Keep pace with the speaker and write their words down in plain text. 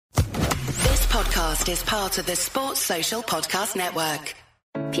podcast is part of the Sports Social Podcast Network.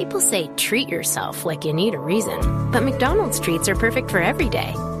 People say treat yourself like you need a reason, but McDonald's treats are perfect for every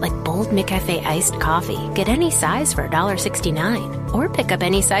day. Like bold McCafe iced coffee. Get any size for $1.69. Or pick up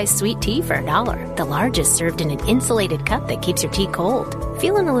any size sweet tea for $1. The largest served in an insulated cup that keeps your tea cold.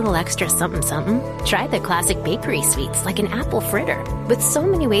 Feeling a little extra something something? Try the classic bakery sweets like an apple fritter. With so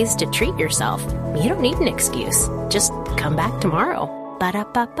many ways to treat yourself, you don't need an excuse. Just come back tomorrow.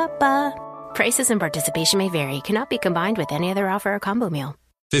 Ba-da-ba-ba-ba. Prices and participation may vary. Cannot be combined with any other offer or combo meal.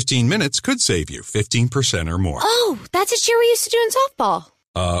 15 minutes could save you 15% or more. Oh, that's a cheer we used to do in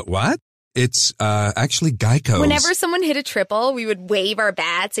softball. What? It's, actually Geico's. Whenever someone hit a triple, we would wave our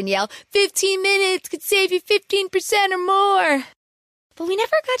bats and yell, 15 minutes could save you 15% or more. But we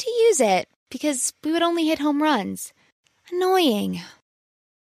never got to use it because we would only hit home runs. Annoying.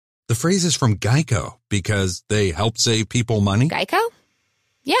 The phrase is from Geico because they help save people money. Geico?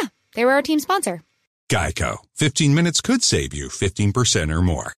 Yeah, they were our team sponsor. Geico. 15 minutes could save you 15% or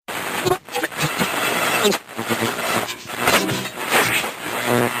more.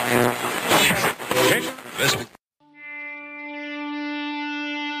 Okay, listen.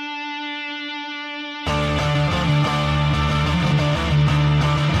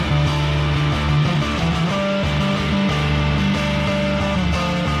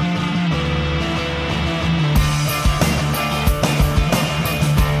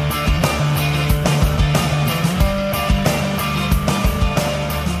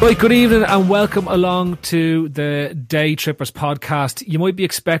 Right, good evening and welcome along to the Day Trippers podcast. You might be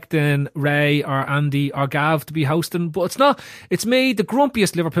expecting Ray or Andy or Gav to be hosting, but it's not. It's me, the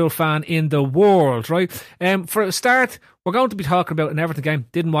grumpiest Liverpool fan in the world, right? For a start, we're going to be talking about an Everton game.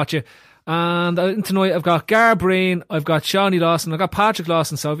 Didn't watch it. And tonight I've got Gar Breen, I've got Shawnee Lawson, I've got Patrick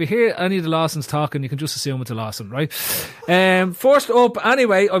Lawson. So if you hear any of the Lawsons talking, you can just assume it's a Lawson, right? First up,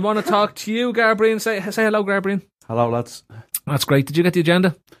 anyway, I want to talk to you, Gar Breen. Say hello, Gar Breen. Hello, lads. That's great. Did you get the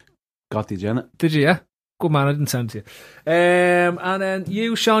agenda? Got the agenda. Did you, yeah? Good man, I didn't send it to you. And then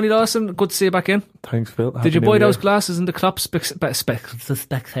you, Shawnee Lawson, good to see you back in. Thanks, Phil. Did you buy those glasses in the Klopp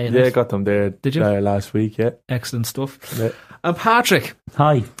spectators? Yeah, got them there. Did you? Last week, yeah. Excellent stuff. Yeah. And Patrick.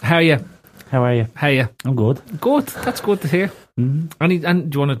 Hi. How are you? How are you? How are you? I'm good. Good. That's good to hear. Mm-hmm.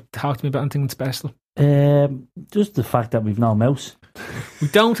 And do you want to talk to me about anything special? Just the fact that we've no mouse. We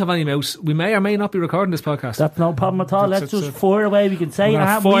don't have any mouse. We may or may not be recording this podcast. That's no problem at all. Let's just fire away. We can say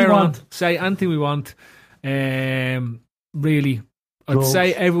anything we want. Say anything we want. Really, I'd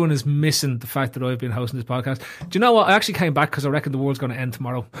say everyone is missing the fact that I've been hosting this podcast. Do you know what? I actually came back because I reckon the world's going to end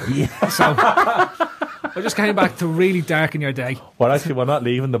tomorrow. Yeah. So I just came back to really darken your day. Well, actually, we're not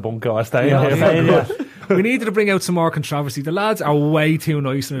leaving the bunker. We're staying here. Yeah. We needed to bring out some more controversy. The lads are way too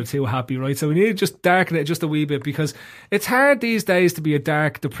nice and they're too happy, right? So we need to just darken it just a wee bit because it's hard these days to be a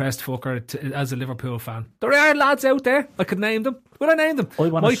dark, depressed fucker as a Liverpool fan. There are lads out there. I could name them. Would I name them? I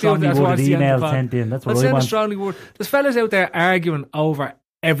want a strongly worded email sent in. That's what I want. Send a strongly worded. There's fellas out there arguing over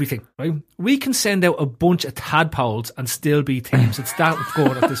everything, right? We can send out a bunch of tadpoles and still be teams. It's that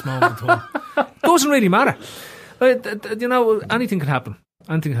good at this moment in time. It doesn't really matter. You know, anything can happen.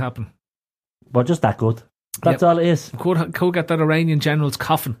 Anything can happen. We're just that good. That's all it is. Could get that Iranian general's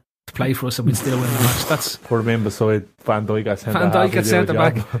coffin to play for us and we'd still win the match. That's put him in beside Van Dijk gets centre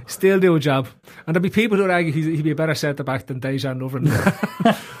back, still do a job. And there'll be people who would argue he'd be a better centre back than Dejan Lovren.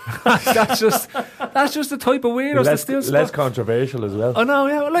 that's just the type of weirdos that still less controversial as well. I know,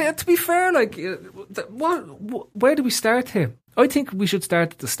 yeah. Like, to be fair, like, where do we start here? I think we should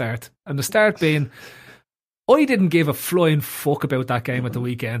start at the start, and the start being, I didn't give a flying fuck about that game at the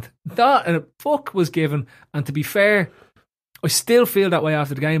weekend. That a fuck was given, and to be fair, I still feel that way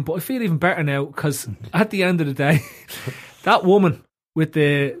after the game, but I feel even better now because at the end of the day, that woman with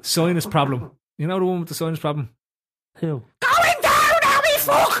the sinus problem, you know the woman with the sinus problem? Who? Going down now, me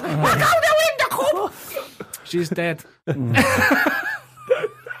fuck! We're going to win the cup! She's dead.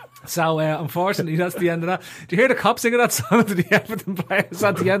 So, unfortunately, that's the end of that. Did you hear the cops singing that song to the Everton players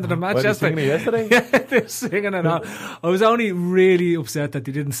at the end of the match yesterday? Yeah, they're singing it out. I was only really upset that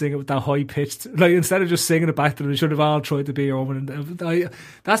they didn't sing it with that high pitched. Like, instead of just singing it back to them, they should have all tried to be your woman.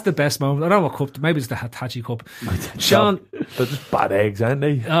 That's the best moment. I don't know what cup. Maybe it's the Hitachi Cup. Sean, they're just bad eggs, aren't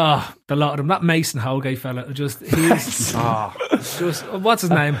they? The lot of them. That Mason Holgate fella, he's just what's his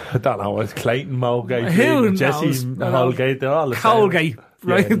name? I don't know. It's Clayton Mulgate, Jesse Holgate. They're all the same. Holgate.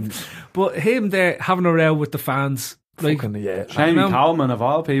 Right, yeah. But him there having a row with the fans, like Jamie Coleman of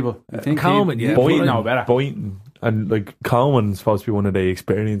all people. I think Coleman, Boynton know better. Boynton and like Coleman's supposed to be one of the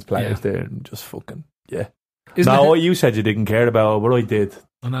experienced players there, and just fucking what you said you didn't care about, but I did.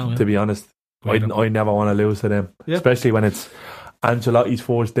 I know. To be honest, I never want to lose to them, especially when it's Ancelotti's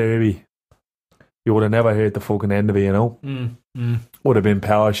first derby. you would have never heard the fucking end of it, you know. Would have been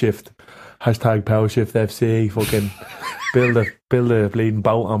Power Shift, #PowerShiftFC, fucking build a bleeding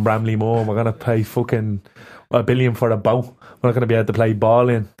boat on Bramley Moor. We're gonna pay fucking $1 billion for a boat. We're not gonna be able to play ball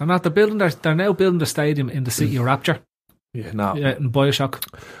in. They're not. They're now building the stadium in the city of Rapture. Yeah, no. Yeah, in BioShock,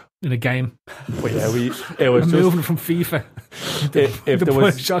 in a game. But yeah, it was just moving from FIFA. If the there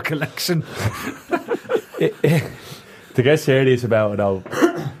was BioShock collection. To get serious about it though,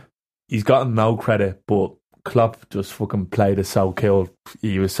 he's gotten no credit, but Klopp just fucking played it so cool.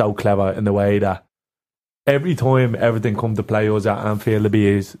 He was so clever in the way that every time everything come to play us at Anfield,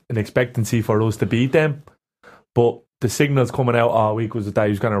 there is an expectancy for us to beat them. But the signals coming out all week was that he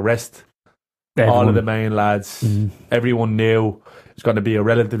was going to rest all of the main lads. Everyone knew it was going to be a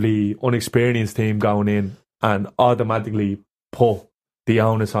relatively unexperienced team going in and automatically put the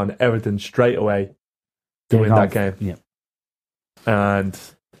onus on Everton straight away to win that game. Yeah. And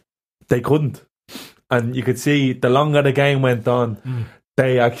they couldn't. And you could see the longer the game went on,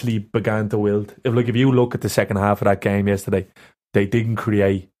 they actually began to wilt. If you look at the second half of that game yesterday, they didn't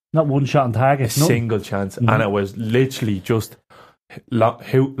create not one shot on target, a single chance, and it was literally just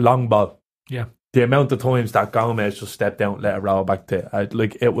long ball. Yeah, the amount of times that Gomez just stepped out and let it roll back to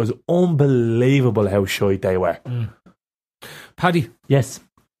it was unbelievable how shy they were. Paddy, yes,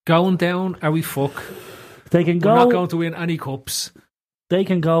 going down, are we fuck? They can go. We're not going to win any cups. They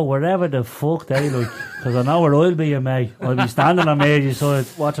can go wherever the fuck they like, because I know where I'll be, mate. I'll be standing on Mersey side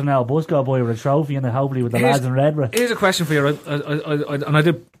watching our bus go by with a trophy and hopefully with the lads in Redborough. Here's a question for you, right? And I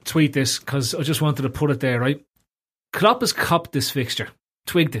did tweet this because I just wanted to put it there, right? Klopp has copped this fixture,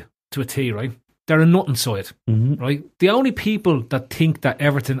 twigged it to a T, right? They're a nothing side, right? The only people that think that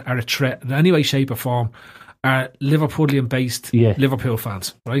Everton are a threat in any way, shape or form are Liverpoolian-based Liverpool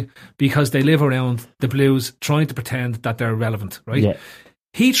fans, right? Because they live around the Blues trying to pretend that they're relevant, right? Yeah.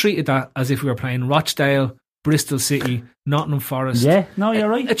 He treated that as if we were playing Rochdale, Bristol City, Nottingham Forest. Yeah, no, you're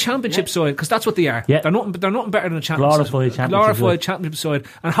right. A championship side, because that's what they are. Yeah. They're nothing better than a championship glorified championship side.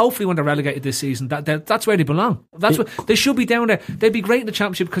 And hopefully when they're relegated this season, that's where they belong. That's what they should be down there. They'd be great in the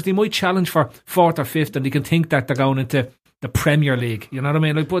championship because they might challenge for 4th or 5th and they can think that they're going into the Premier League, you know what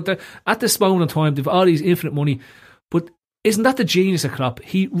I mean? But at this moment in time, they've all these infinite money. But isn't that the genius of Klopp?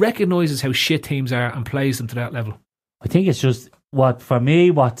 He recognises how shit teams are and plays them to that level. I think it's just what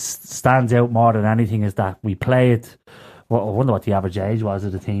stands out more than anything is that we play it. Well, I wonder what the average age was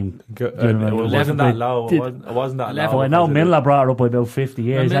of the team. It wasn't that low. It wasn't that low. I know Milner brought it up by about 50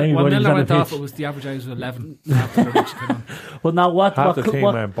 years. When Milner went off, it was the average age was 11. But now what the team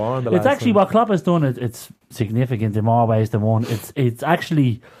went born the it's actually what Klopp has done. It's significant in more ways than one. It's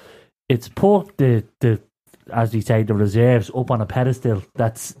actually put the as we say the reserves up on a pedestal.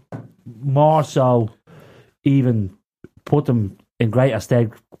 That's more so even put them in greater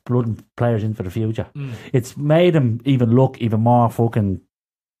stead, blooding players in for the future. It's made them even look even more fucking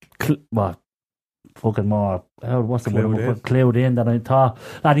more what's the word? Clued in than I thought.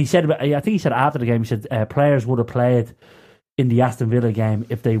 And he said, I think he said after the game, he said players would have played in the Aston Villa game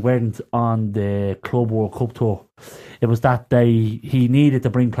if they weren't on the Club World Cup tour. It was that he needed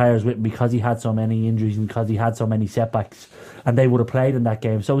to bring players with him because he had so many injuries and because he had so many setbacks, and they would have played in that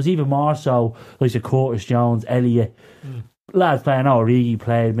game. So it was even more so, like Curtis Jones, Elliott, lads playing. Origi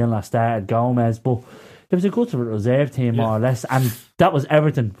played, Milner started, Gomez, but it was a good reserve team more or less, and that was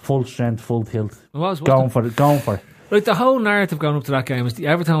Everton full strength, full tilt, going for it. Like the whole narrative going up to that game was the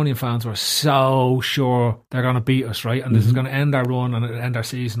Evertonian fans were so sure they're going to beat us, right? And this is going to end our run and end our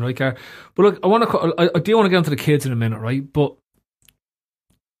season, right, Gar? But look, I do want to get into the kids in a minute, right? But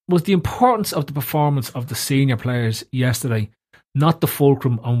was the importance of the performance of the senior players yesterday not the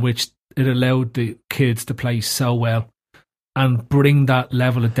fulcrum on which it allowed the kids to play so well and bring that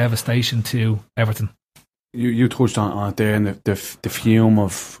level of devastation to Everton? You touched on it there, and the fume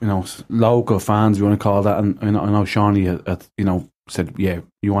of local fans, you want to call that, and I know Shawnee had said, yeah,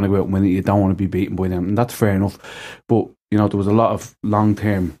 you want to go out and win it, you don't want to be beaten by them, and that's fair enough. But there was a lot of long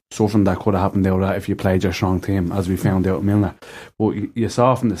term suffering that could have happened out of that if you played your strong team, as we found out at Milner. But you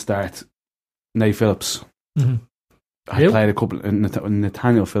saw from the start, Nate Phillips had played a couple.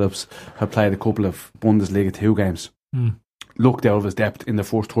 Nathaniel Phillips had played a couple of Bundesliga 2 games. Looked out of his depth in the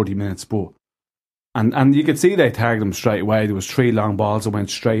first 30 minutes, but. And you could see they tagged him straight away. There was 3 long balls that went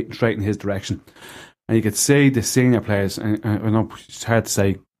straight in his direction. And you could see the senior players, and I know it's hard to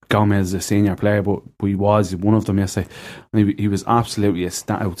say Gomez is a senior player, but he was one of them yesterday. And he was absolutely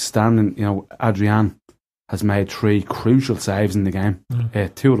outstanding. Adrian has made 3 crucial saves in the game.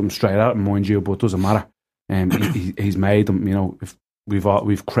 2 of them straight out, mind you, but it doesn't matter. He's made them. If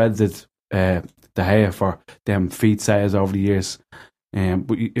we've credited De Gea for them feat saves over the years.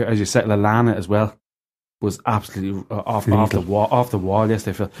 But as you said, Lallana as well was absolutely off the wall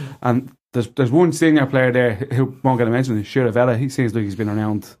yesterday, Phil. And there's one senior player there who won't get a mention, Chiravella. He seems like he's been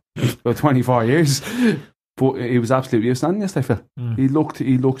around about 24 years. But he was absolutely outstanding yesterday, Phil. He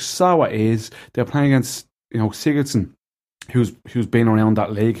looked so at ease. They're playing against, Sigurdsson, who's been around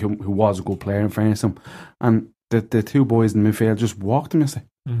that league, who was a good player in fairness to him. And the two boys in midfield just walked him yesterday.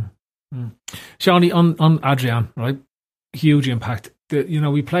 Shawnee, on Adrian, right? Huge impact.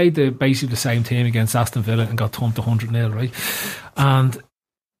 We played basically the same team against Aston Villa and got thumped 100-0, right?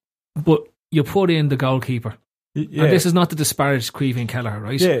 But you put in the goalkeeper. Yeah. And this is not to disparage Caoimhín Kelleher,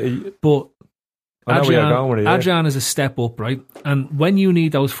 right? Yeah. But Adrian is a step up, right? And when you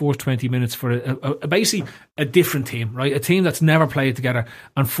need those first 20 minutes for basically a different team, right? A team that's never played together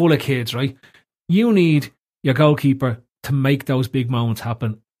and full of kids, right? You need your goalkeeper to make those big moments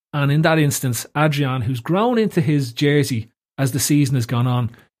happen. And in that instance, Adrian, who's grown into his jersey as the season has gone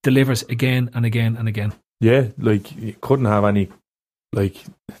on, delivers again and again and again. Yeah, you couldn't have any,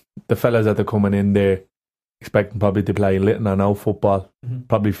 the fellas that are coming in there expecting probably to play little or no football,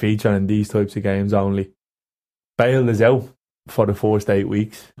 probably feature in these types of games only. Bale is out for the first 8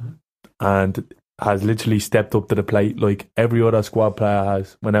 weeks and has literally stepped up to the plate like every other squad player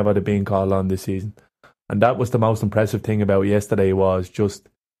has whenever they're being called on this season. And that was the most impressive thing about yesterday, was just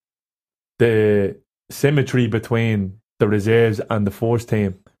the symmetry between the reserves and the first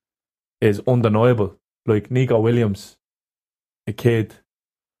team is undeniable. Nico Williams, a kid,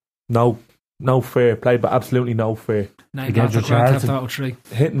 no fair play, but absolutely no fair. Against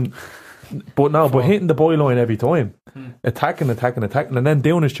hitting the byline every time, attacking, and then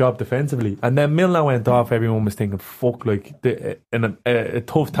doing his job defensively. And then Milner went off. Everyone was thinking, "Fuck!" A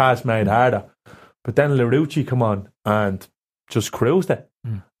tough task made harder. But then Larouci come on and just cruised it,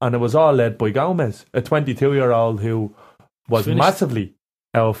 and it was all led by Gomez, a 22-year-old who was massively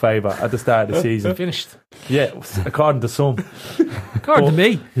out of favour at the start of the season. Finished. Yeah, according to some. According to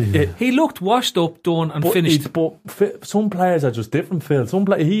me. He looked washed up, done and finished. But some players are just different, Phil.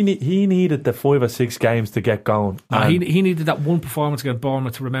 He needed the 5 or 6 games to get going. He needed that one performance against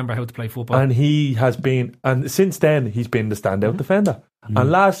Bournemouth to remember how to play football. And he has been, and since then, he's been the standout defender.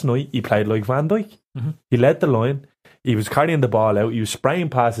 And last night, he played like Van Dijk. He led the line. He was carrying the ball out. He was spraying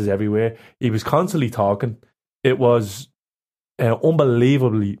passes everywhere. He was constantly talking. It was an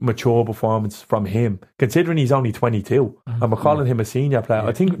unbelievably mature performance from him, considering he's only 22. And we're calling him a senior player.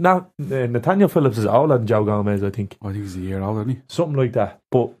 I think now Nathaniel Phillips is older than Joe Gomez, I think. I think he's a year older, isn't he? Something like that.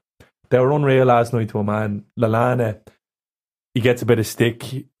 But they were unreal last night to a man. Lallana, he gets a bit of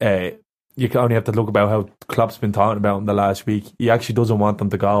stick. You can only have to look about how Klopp's been talking about him the last week. He actually doesn't want them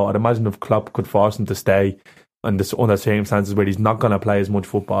to go. I'd imagine if Klopp could force him to stay under circumstances where he's not going to play as much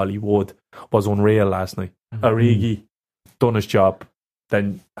football, he would. Was unreal last night. Origi done his job.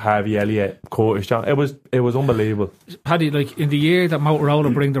 Then Harvey Elliott, Curtis Jones. It was unbelievable. Paddy, in the year that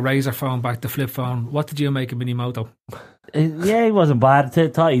Motorola bring the Razr phone back, the flip phone, what did you make of Minimoto? Yeah, he wasn't bad.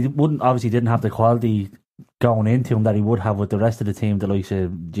 Thought he didn't have the quality going into him that he would have with the rest of the team, the likes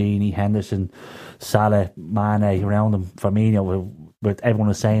of Genie, Henderson, Salah, Mane around him, Firmino, with everyone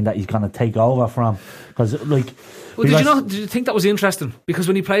was saying that he's going to take over from. Because did you think that was interesting? Because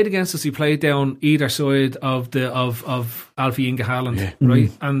when he played against us, he played down either side of Alfie Inge Haaland,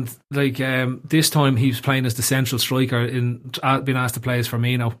 right? And this time he was playing as the central striker, being asked to play as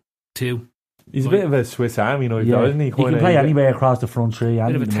Firmino too. He's a bit of a Swiss Army knife, though, isn't he? He can play anywhere across the front three.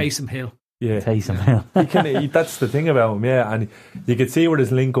 Bit of a Taysom Hill. Yeah, Taysom Hill. That's the thing about him, yeah. And you could see where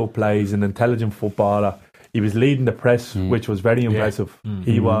his link-up plays, an intelligent footballer. He was leading the press, which was very impressive.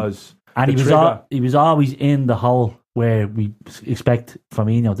 He was, and he was always in the hole where we expect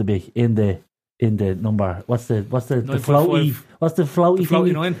Firmino to be in the number. What's the floaty? What's the floaty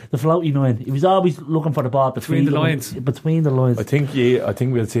thing? 9. The floaty 9. He was always looking for the ball between the lines. Between the lines. I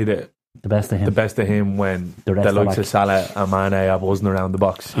think we'll see the best of him when the likes of Salah and Mane are buzzing around the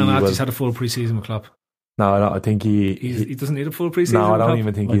box. And Archie's had a full pre-season with Klopp. No, I think he doesn't need a full pre-season. No, I don't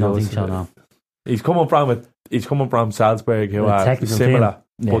even think he does. Think so, no. He's coming from Salzburg, who are similar,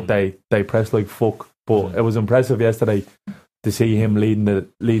 but they press like fuck. But it was impressive yesterday to see him leading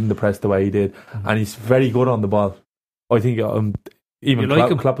the press the way he did, and he's very good on the ball. I think even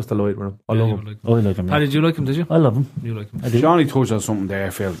Klopp was delighted with him. I love him. I like him. How did you like him? Did you? I love him. You like him? Johnny touched on something there,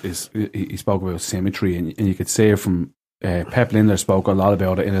 Phil. He spoke about symmetry, and you could say from Pep Lindler spoke a lot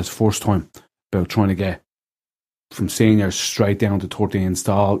about it in his first time about trying to get from seniors straight down to 13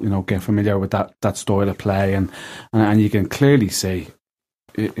 style, get familiar with that style of play, and you can clearly see,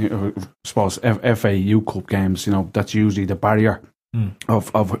 I suppose FA Youth Cup games, that's usually the barrier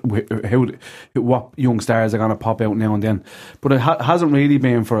of what young stars are going to pop out now and then. But it hasn't really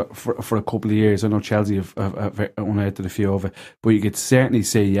been for a couple of years. I know Chelsea have unearthed a few of it, but you could certainly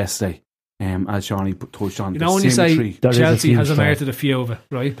say yesterday, as Shawnee touched on, you know, when you say Chelsea has unearthed a few of it,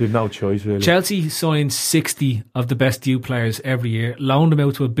 right? They've no choice, really. Chelsea signed 60 of the best youth players every year, loaned them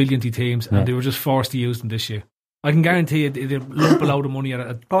out to a billion teams, and they were just forced to use them this year. I can guarantee you they lump a load of money at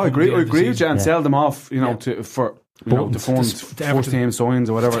it. I agree with you, and sell them off, for the funds, first team signs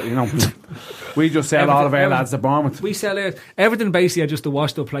or whatever. We just sell all of our lads to Bournemouth. We sell everything basically just a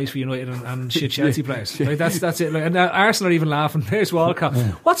washed up place for United and shit Chelsea players. Right? That's it. Like, and Arsenal are even laughing. There's Walcott.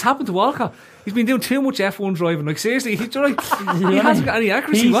 What's happened to Walcott? He's been doing too much F1 driving. Like seriously, he hasn't got any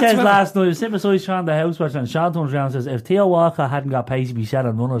accuracy. He whatsoever. says last night, sitting beside Sean the house watch, and Sean turns around and says, "If Theo Walcott hadn't got pace, he'd be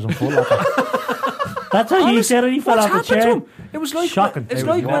selling runners and full locker." That's what he said, and he fell off the chair. It was like shocking. It's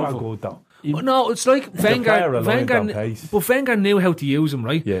like never good though. No, it's like Wenger knew how to use him,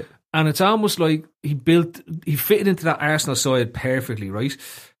 right? Yeah. And it's almost like he fitted into that Arsenal side perfectly, right?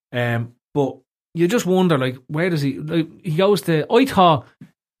 But you just wonder, like, where does he? Like, he goes to. I thought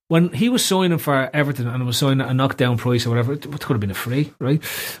when he was signing for Everton and was signing at a knockdown price or whatever, it could have been a free, right?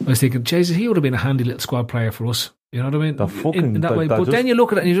 I was thinking, Jesus, he would have been a handy little squad player for us. You know what I mean? In that way. But then you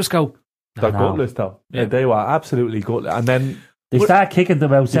look at it and you just go, they're gutless though. Yeah. They were absolutely gutless. And then they start kicking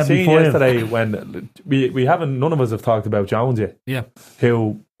them out 75. Yesterday when we haven't, none of us have talked about Jones yet. Yeah.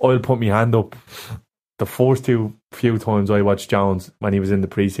 Who I'll put my hand up. The first few times I watched Jones when he was in the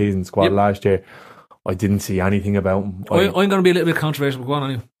pre-season squad last year, I didn't see anything about him. I'm going to be a little bit controversial. Go on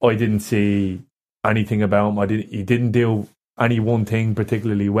anyway. I didn't see anything about him. He didn't do any one thing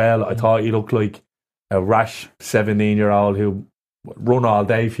particularly well. I thought he looked like a rash 17-year-old who run all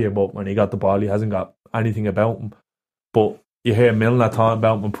day for you, but when he got the ball, he hasn't got anything about him. But you hear Milner talking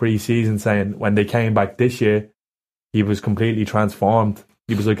about him in pre-season, saying when they came back this year, he was completely transformed.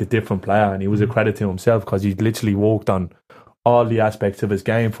 He was like a different player, and he was a credit to himself because he literally worked on all the aspects of his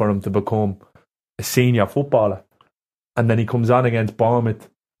game for him to become a senior footballer. And then he comes on against Bournemouth,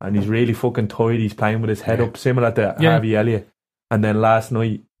 and he's really fucking tired. He's playing with his head up, similar to Harvey Elliott. And then last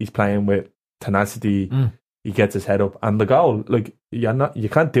night, he's playing with tenacity. He gets his head up, and the goal, like, you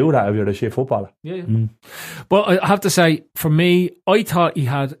can't do that if you're a shit footballer. But I have to say, for me, I thought he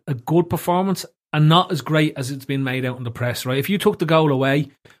had a good performance and not as great as it's been made out in the press, right? If you took the goal away,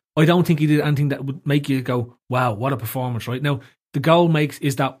 I don't think he did anything that would make you go, wow, what a performance, right? Now, the goal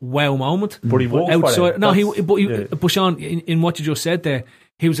is that wow moment. But he walked outside. But Sean, in what you just said there,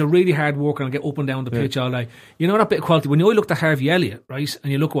 he was a really hard worker and get up and down the pitch all day. You know that bit of quality. When you look at Harvey Elliott, right,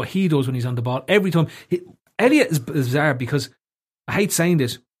 and you look at what he does when he's on the ball, every time... Elliott is bizarre because, I hate saying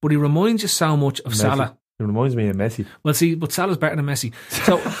this, but he reminds you so much of Messi. Salah. He reminds me of Messi. Well, see, but Salah's better than Messi.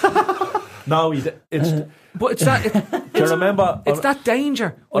 So... No, it's that. Do you remember? It's that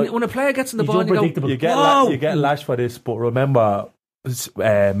danger when a player gets in the ball. You get lashed for this, but remember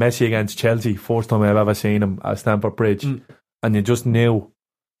Messi against Chelsea, first time I've ever seen him at Stamford Bridge, and you just knew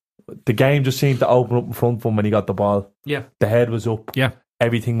the game just seemed to open up in front for him when he got the ball. Yeah, the head was up. Yeah,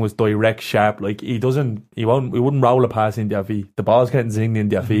 everything was direct, sharp. Like he wouldn't roll a pass into your feet. The ball's getting zinged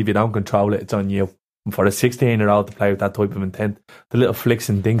into your feet. If you don't control it, it's on you. And for a 16-year-old to play with that type of intent, the little flicks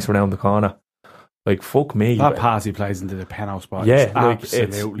and dinks around the corner, like fuck me. That pass he plays into the penalty spot. Yeah,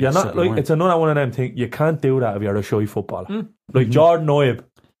 absolutely. You're not like it's another one of them things. You can't do that if you're a shy footballer. Like Jordan Ibe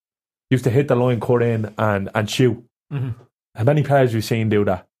used to hit the line, cut in, and shoot. How many players we've seen do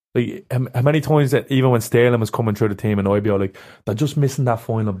that? Like how many times that even when Sterling was coming through the team and Ibe, like they're just missing that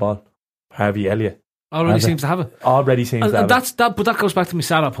final ball. Harvey Elliott already seems to have it. But that goes back to my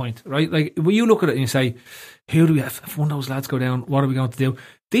Salah point, right? Like when you look at it and you say, who do we have? If one of those lads go down, what are we going to do?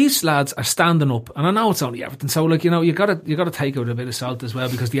 These lads are standing up, and I know it's only Everton, so like you gotta take out a bit of salt as well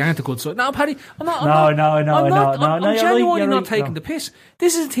because they aren't a good side. No, Paddy, I'm genuinely not taking the piss.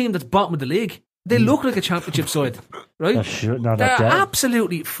 This is a team that's bottom of the league. They look like a championship side, right? They're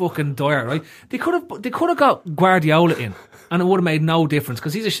absolutely fucking dire, right? They could have got Guardiola in, and it would have made no difference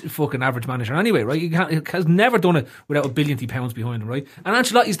because he's a fucking average manager anyway, right? He has never done it without £1 billion behind him, right? And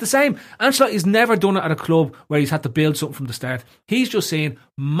Ancelotti's the same. Ancelotti's never done it at a club where he's had to build something from the start. He's just saying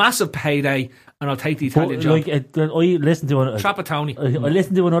massive payday, and I'll take the Italian job. I listened to Trapattoni. I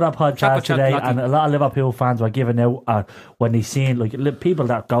listened to another podcast today, and a lot of Liverpool fans were giving out when they seen like people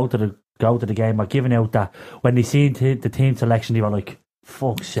that go to the game are giving out that when they seen the team selection, they were like,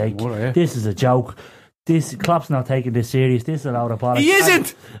 fuck's sake, this is a joke. This Klopp's not taking this serious. This is a load of bollocks. He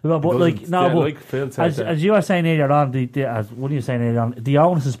isn't. As you were saying earlier on, the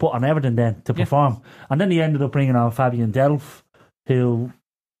onus is put on Everton then to perform, and then he ended up bringing on Fabian Delph, who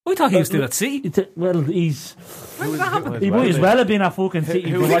I thought he was still at City. Well, he's... When did that happen? He might as well have been at fucking City.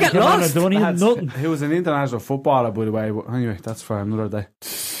 Who for did what get he came on lost? and done. He had nothing. He was an international footballer, by the way. But anyway, that's for another day.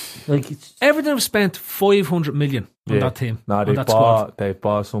 Like, it's, Everton have spent 500 million on that team. No, on that squad. they've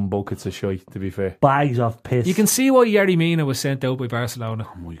bought some buckets of shite, to be fair. bags of piss. You can see why Yerry Mina was sent out by Barcelona.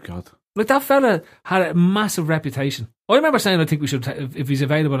 Oh my God. Like, that fella had a massive reputation. I remember saying I think we should, if he's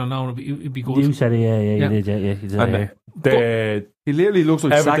available on loan, it'd be good. You said it, yeah, Yeah. you did, yeah. You did, And yeah. He literally looks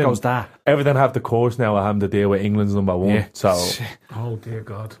like Everton- Sacco's dad. Everton have the course now of having to deal with England's number one. Yeah. So, Oh, dear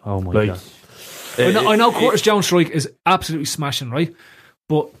God. Oh my like, God. I know Curtis Jones' strike is absolutely smashing, right?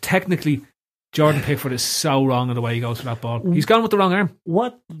 But technically, Jordan Pickford is so wrong in the way he goes for that ball. He's gone with the wrong arm.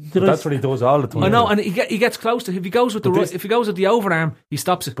 What did that's what he does all the time. I know, and he gets close to. If he goes with the But this- if he goes with the overarm, he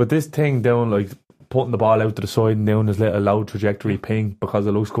stops it. But this thing down, like putting the ball out to the side and down his little low trajectory ping because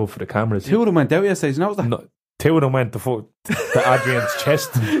it looks good for the cameras. Two of them went out yesterday. You know that? No, two of them went to Adrian's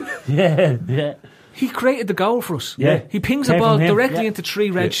chest. Yeah. He created the goal for us. Yeah. He pings the Came ball from him, directly yeah. into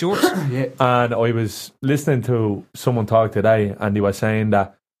three red shorts. And I was listening to someone talk today, and they were saying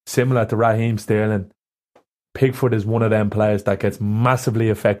that similar to Raheem Sterling, Pickford is one of them players that gets massively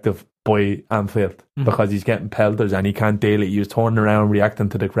effective by Anfield because he's getting pelters and he can't deal it. He was turning around, reacting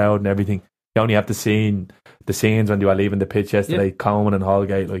to the crowd and everything. You only have to see the scenes when they were leaving the pitch yesterday, Coleman and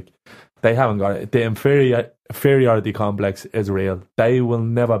Holgate. Like, they haven't got it. The inferiority complex is real. They will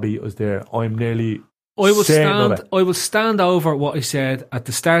never beat us there. I'm nearly I certain of will stand over what I said at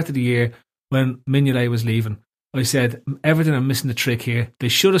the start of the year when Mignolet was leaving. I said Everton are missing the trick here. They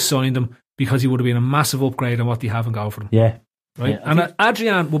should have signed him because he would have been a massive upgrade on what they have in go for them. Yeah. Right? Yeah. And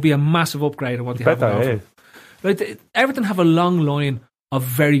Adrian will be a massive upgrade on what they have in go for them. Right? Everton have a long line of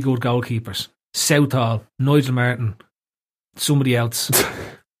very good goalkeepers. Southall, Nigel Martin, somebody else.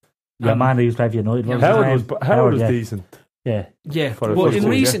 Yeah, man, he was playing for United. What Howard his name? was yeah. decent. Yeah. Yeah, For the but first in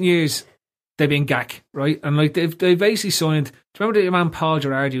one, recent years, they've been gack, right? And like they basically signed. Do you remember the man Paul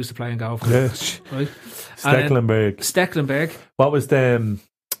Gerrard used to play in golf? Yeah. Right? Stecklenburg. What was the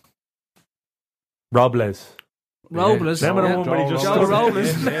Robles? Robles. Remember the yeah. one where he just Joe stood-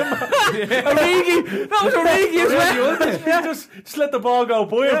 Robles. Origi. That was Origi as well. He just let the ball go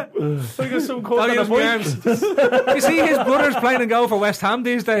by him. Like some cut Don't on use the my bike. arms. You see his brothers playing and go for West Ham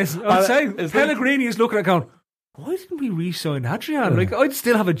these days. I'd say it's Pellegrini is looking at going, why didn't we re-sign Adrian? Like, I'd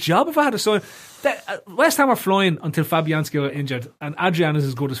still have a job if I had to sign. West Ham are flying until Fabianski got injured, and Adrian is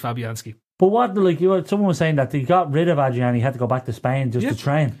as good as Fabianski. But what, like, someone was saying that they got rid of Adrian, he had to go back to Spain just to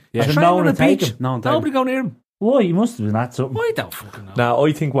train. Yeah. As in Train no on one the would take beach. him. Nobody going near him. Why? He must have been that something. I don't fucking know. Now,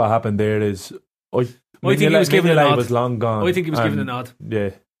 I think what happened there is I think he was given a Mignolet nod. was long gone. I think he was given a and- nod. Yeah.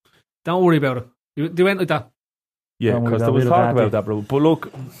 Don't worry about it. They went like that. Yeah, Don't worry because there about was it, talk bad about day. that, bro. But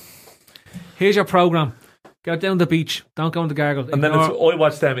look, Here's your programme. Go down the beach. Don't go on the gargle. and then I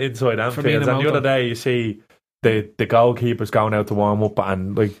watched them inside Anfield, being and a the motor. other day you see the goalkeepers going out to warm up,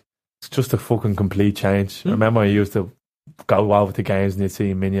 and like it's just a fucking complete change. I remember I used to go over to games and you'd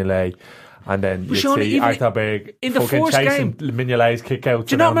see Mignolet, and then you'd Sean, see even Achterberg in the fucking first chasing Mignolet's kick out.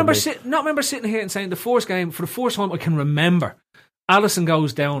 Do you not remember sitting here and saying the first game, for the first time I can remember, Alisson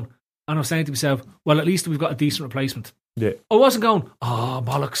goes down, and I'm saying to myself, well, at least we've got a decent replacement. Yeah. I wasn't going, oh,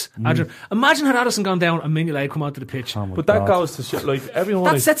 bollocks. Adrian. Imagine had Alisson gone down and Mignolet come onto the pitch. Oh my But that God. goes to shit. Like everyone,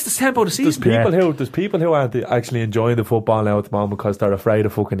 That is, sets the tempo of the there's season. people who aren't actually enjoying the football now at the moment because they're afraid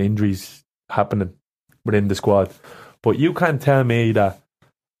of fucking injuries happening within the squad. But you can't tell me that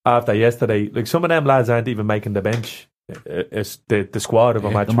after yesterday, like some of them lads aren't even making the bench. It's the squad of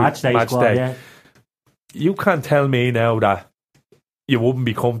a match. The match day squad, yeah. You can't tell me now that you wouldn't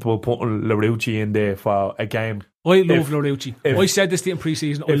be comfortable putting Larouci in there for a game. I love Larouci. if- I said this to you in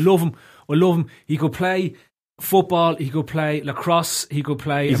pre-season. I love him. He could play football, he could play lacrosse, he could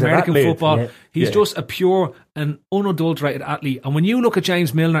play He's an American athlete, football. yeah. He's Yeah. just a pure and unadulterated athlete. And when you look at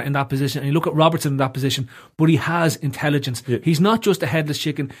James Milner in that position and you look at Robertson in that position, but he has intelligence. Yeah. He's not just a headless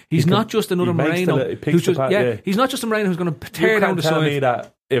chicken. He's not just another he makes Moreno. he picks Who's the just, part, yeah, yeah. he's not just a Moreno who's going to You tear down can't the tell me side.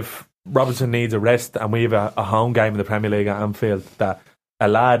 that if Robertson needs a rest and we have a home game in the Premier League at Anfield, that a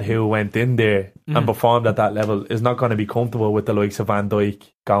lad who went in there and performed at that level is not going to be comfortable with the likes of Van Dijk,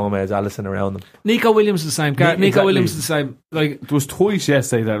 Gomez, Alisson around them. Nico Williams is the same. Nico Exactly. Williams is the same. Like, There was twice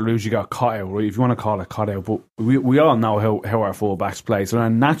yesterday that Luigi got caught out, right? If you want to call it caught out, but we all know how our full-backs play. So they're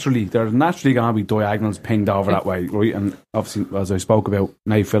naturally going to be diagonals pinged over that way, right? And obviously, as I spoke about,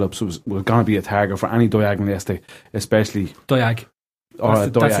 Nate Phillips was going to be a target for any diagonal yesterday, especially Diag. or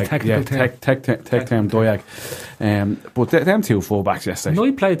That's the technical term. tech term diag. But them two full-backs yesterday. No,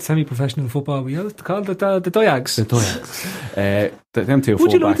 he played semi-professional football. We used to call it the Diags. The diags. Them two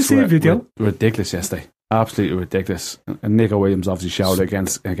Would you like to full-backs see a video? were ridiculous yesterday. Absolutely ridiculous. And Nico Williams obviously showed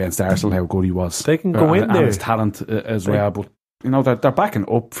against Arsenal how good he was. They can go in and there. his talent as well. But they're backing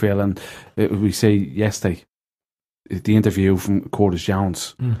up, Phil. And we say yesterday, the interview from Curtis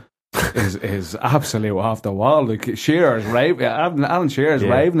Jones is absolutely off the wall. Like Shearer's raving, Alan Shearer's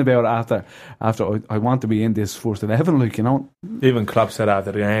raving about it after I want to be in this first 11. Like even Klopp said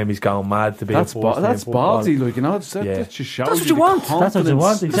after the game he's going mad to be. That's ballsy. Like that just shows. That's what you want. That's what you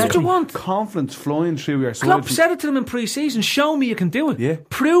want. Exactly. That's what you want. Confidence flowing through your soul. Klopp said it to them in pre-season. Show me you can do it. Yeah.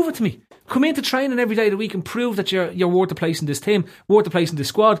 Prove it to me. Come into training every day of the week and prove that you're worth the place in this team, worth the place in this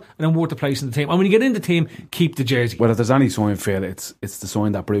squad, and then worth the place in the team. And when you get in the team, keep the jersey. Well, if there's any sign, Phil, it's the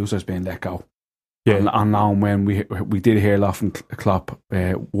sign that Brewster's been let go. Yeah. And now when we did hear a lot from Klopp,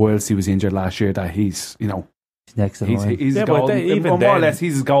 whilst he was injured last year, that he's next to the line. he's Yeah, golden, but even more or then, less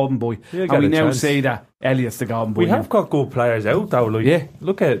he's his golden boy. he'll And get we a now chance. say that Elliott's the golden boy. We have got good players out though. Like,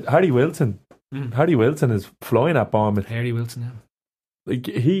 look at Harry Wilson. Harry Wilson is flying at Bournemouth. Harry Wilson, yeah. Like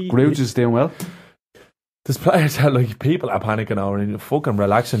Grooge is doing well. There's players that like people are panicking over and fucking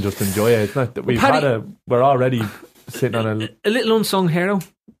relax and just enjoy it. It's not that we're already sitting on A little unsung hero,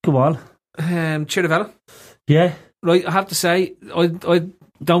 Come on. Chirivella. Yeah. Right, I have to say, I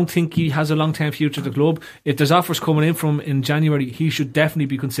don't think he has a long-term future at the club. If there's offers coming in from him in January, he should definitely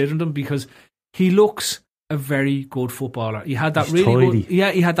be considering them because he looks a very good footballer. He had that He's really tidy.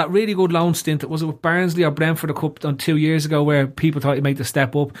 good, he had that really good loan stint. Was it with Barnsley or Brentford a cup on 2 years ago where people thought he'd make the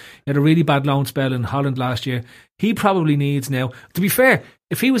step up? He had a really bad loan spell in Holland last year. He probably needs now. To be fair,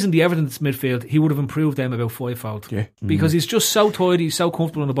 if he was in the Everton's midfield, he would have improved them about fivefold. Yeah. Because he's just so tidy, he's so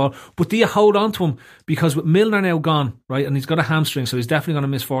comfortable on the ball. But do you hold on to him? Because with Milner now gone, right, and he's got a hamstring, so he's definitely going to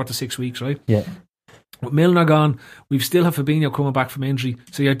miss 4 to 6 weeks, right? Yeah. With Milner gone, we've still have Fabinho coming back from injury.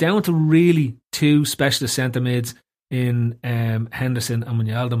 So you're down to really 2 specialist centre mids in Henderson and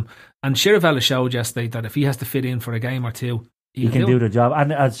Wijnaldum. And Chirivella showed yesterday that if he has to fit in for a game or two, He can do the job.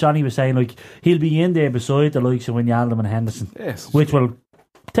 And as Johnny was saying, like he'll be in there beside the likes of Wijnaldum and Henderson, Yes. which will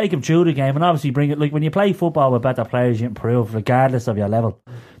take him through the game and obviously bring it. Like when you play football with better players, you improve regardless of your level.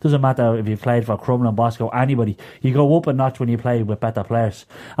 Doesn't matter if you played for Crumlin, Bosco, anybody. You go up a notch when you play with better players,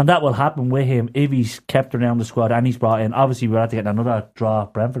 and that will happen with him if he's kept around the squad and he's brought in. Obviously, we're at to get another draw.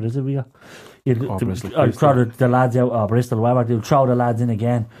 Brentford, is it? Throw the lads out, or Bristol, whatever. They'll throw the lads in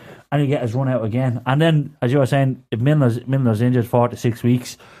again, and you get his run out again. And then, as you were saying, if Milner's injured 4 to 6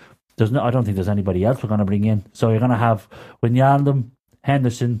 weeks, I don't think there's anybody else we're going to bring in. So you're going to have Wijnaldum,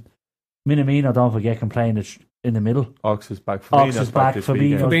 Henderson, Minamino, don't forget, can play in the middle. Ox is back. Ox is back. This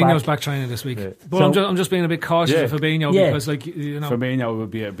weekend. Fabinho's back training this week. Yeah. But So- I'm just being a bit cautious of Fabinho because, like, you know, Fabinho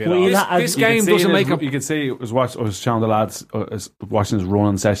would be a bit Well, off. this game doesn't make up. You could see I was showing the lads watching his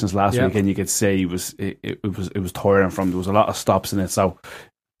running sessions last Yeah. week, and you could see it was tiring from. There was a lot of stops in it, so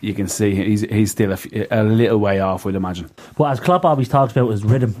you can see he's still a little way off, I'd imagine. But as Klopp always talks about is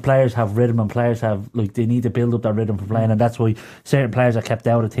rhythm. Players have rhythm and players have, like, they need to build up their rhythm for playing, and that's why certain players are kept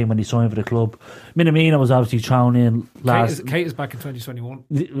out of the team when they sign for the club. Minamino was obviously thrown in last. Kate is back in 2021.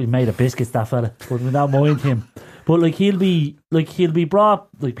 We made a biscuits, that fella, but we don't mind him. But he'll be brought,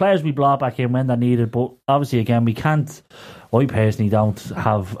 like, players will be brought back in when they're needed. But obviously, again, we can't. I personally don't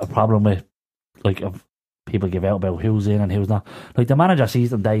have a problem with, like, of people give out about who's in and who's not. Like, the manager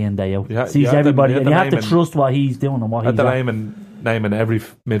sees them day in, day out. Sees everybody, and you have to trust what he's doing and what he's doing. Naming every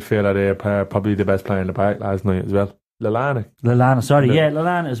midfielder there, probably the best player in the park last night as well. Lallana,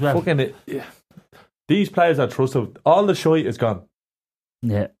 Lallana as well. Fucking these players are trusted. All the shite is gone.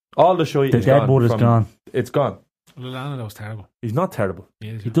 Yeah, All the shite the is gone. deadwood is gone. It's gone. Lallana, that was terrible. He's not terrible.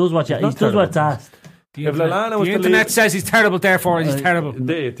 He does what not he does terrible. what's asked. The If Lallana was the the internet lead- says he's terrible, therefore he's terrible.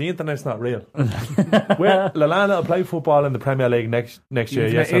 The internet's not real. Where Lallana will play football in the Premier League next The year.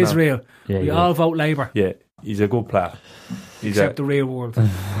 internet Yes, or is no? real. Yeah, We yeah. all vote Labour, Yeah, he's a good player. except the real world.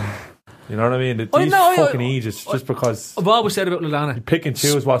 You know what I mean? These fucking idiots, just because I've always said about Lallana, pick and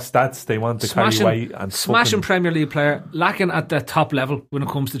choose what stats they want to carry away and smashing fucking, Premier League player, lacking at the top level when it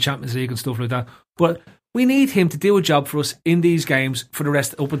comes to Champions League and stuff like that. But we need him to do a job for us in these games for the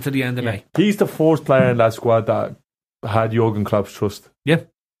rest up until the end of May. he's the first player in that squad that had Jurgen Klopp's trust. Yeah.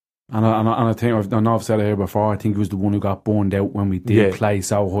 And I think I know I've said it here before. I think he was the one who got burned out when we did play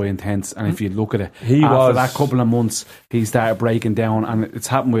so high intense. And if you look at it, after that couple of months, he started breaking down. And it's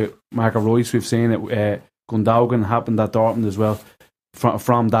happened with Marco Reus. We've seen it. Gundogan happened at Dortmund as well.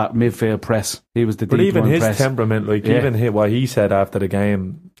 From that midfield press, he was the deep But even line his press. temperament, like even what he said after the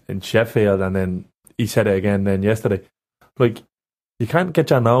game in Sheffield, and then he said it again then yesterday. Like, you can't get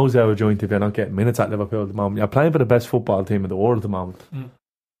your nose out of joint if you're not getting minutes at Liverpool at the moment. You're playing for the best football team in the world at the moment.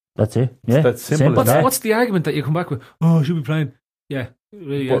 That's it. Yeah, That's simple as that. What's the argument that you come back with? Oh, should be playing. Yeah.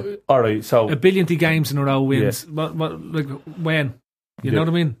 But, all right, so a billionty games in a row wins. What, like, when? You know what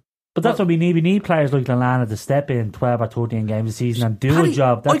I mean? But that's what we need. We need players like Lallana to step in 12 or 13 games a season and do Paddy, a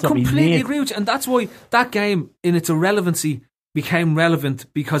job. That's I what we completely need. agree with you, and that's why that game, in its irrelevancy, became relevant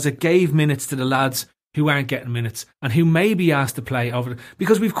because it gave minutes to the lads who aren't getting minutes and who may be asked to play over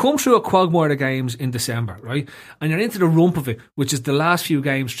because we've come through a quagmire of games in December, right? And you're into the rump of it, which is the last few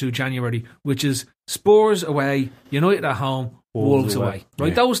games through January, which is Spurs away, United at home, Wolves away.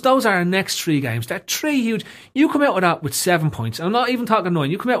 Right? Yeah. Those are our next 3 games. They're 3 huge. You come out with that with 7 points. I'm not even talking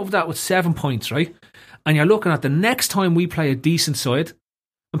 9. You come out with that with 7 points, right? And you're looking at the next time we play a decent side,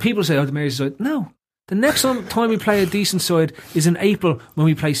 and people say, oh, the Mary's side. No. The next time we play a decent side is in April when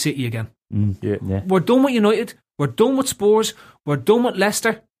we play City again. Yeah. We're done with United. We're done with Spurs. We're done with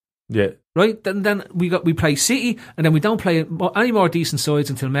Leicester. Yeah. Right? Then we play City, and then we don't play any more decent sides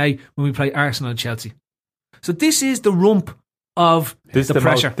until May when we play Arsenal and Chelsea. So this is the rump of the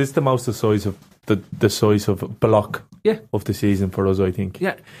pressure. This is the most the size of block of the season for us, I think.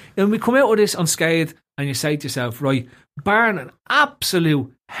 Yeah. And we come out with this unscathed, and you say to yourself, right, barring an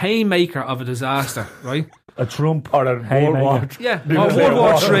absolute haymaker of a disaster, right? A Trump or a World War. Yeah, or World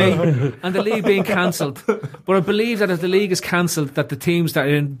War III and the league being cancelled. But I believe that if the league is cancelled, that the teams that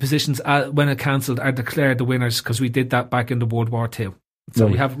are in positions when it's cancelled are declared the winners, because we did that back in the World War II. So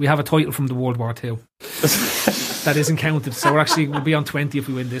we have a title from the World War II that isn't counted. So we'll be on 20 if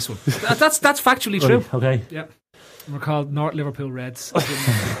we win this one. That's factually true. Okay. Yeah. We're called North Liverpool Reds.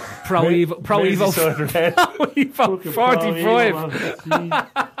 Pro Evo 45.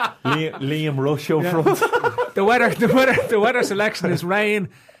 Liam Rush up front. The weather selection is rain,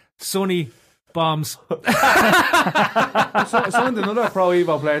 sunny, bombs. Signed another Pro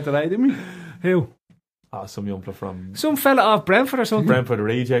Evo player today, didn't we? Who? Some young fella from some fella off Brentford or something. Brentford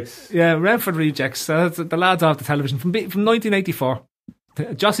Rejects. Yeah, Brentford Rejects. That's the lads off the television from 1984.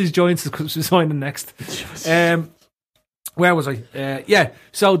 Jossie's Joints is signing next. Where was I?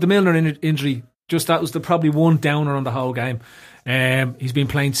 So the Milner injury, just that was probably one downer on the whole game. He's been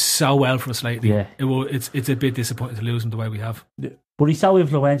playing so well for us lately. Yeah. It's a bit disappointing to lose him the way we have. Yeah. But he's so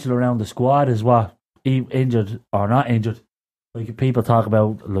influential around the squad as well. He injured or not injured. Like people talk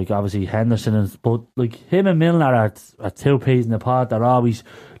about, like obviously Henderson, but like him and Milner are 2 peas in the pod. They're always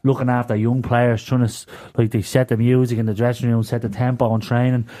looking after young players, trying to, like, they set the music in the dressing room, set the tempo on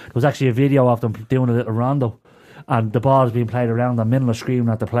training. There was actually a video of them doing a little rondo, and the ball is being played around, and Milner screaming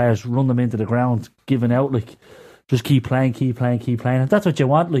at the players, run them into the ground, giving out, like, just keep playing. And that's what you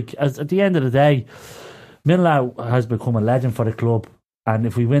want. Like, at the end of the day, Milner has become a legend for the club, and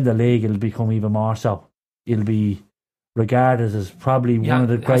if we win the league, it'll become even more so. It'll be regarded as probably one of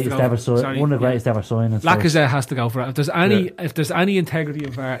the greatest ever signings. Lacazette has to go for it. If there's any integrity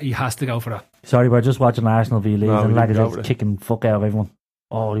of VAR, he has to go for that. Sorry, we're just watching Arsenal v Leeds and Lacazette's kicking fuck out of everyone.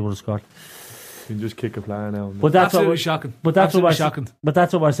 Oh, he would have scored. You can just kick a player now. But that's absolutely shocking. But that's what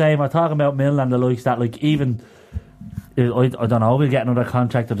we're saying. We're talking about Milner and the likes that, like, even I don't know, we'll get another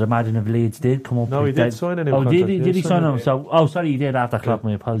contract. I'd imagine if Leeds did come up. No, he did sign a new contract. Did he sign him? So, sorry, he did after Klopp.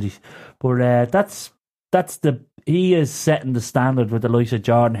 My apologies. But he is setting the standard with the likes of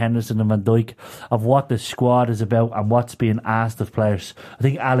Jordan Henderson and Van Dijk of what the squad is about and what's being asked of players. I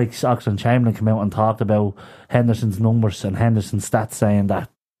think Alex Oxlade-Chamberlain came out and talked about Henderson's numbers and Henderson's stats, saying that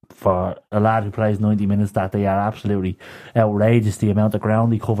for a lad who plays 90 minutes, that they are absolutely outrageous, the amount of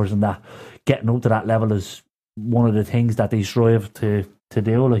ground he covers, and that getting up to that level is one of the things that they strive to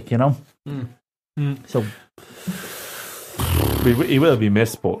do, like, you know. So he will be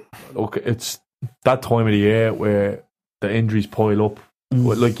missed, but look, it's that time of the year where the injuries pile up.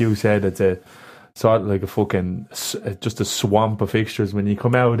 Like you said, it's a sort of like a fucking just a swamp of fixtures. When you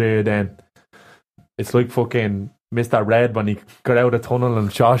come out there, then it's like fucking Mr. Red when he got out of the tunnel in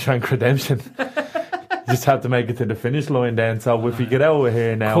Shawshank Redemption. Just have to make it to the finish line then. So if we get out of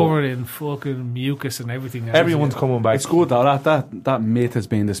here now, covered in fucking mucus and everything else, everyone's coming back. It's good though that myth has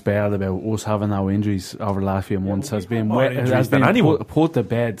been dispelled about us having no injuries over the last few months. Has been put to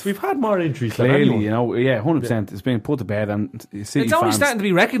bed. We've had more injuries clearly, than anyone. you know. 100%. It's been put to bed, and it's only starting to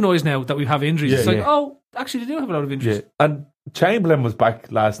be recognised now that we have injuries. It's like, oh, actually, they do have a lot of injuries. And Chamberlain was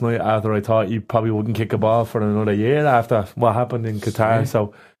back last night after I thought he probably wouldn't kick a ball for another year after what happened in Qatar.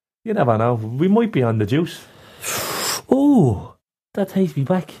 So you never know. We might be on the juice. Oh, that takes me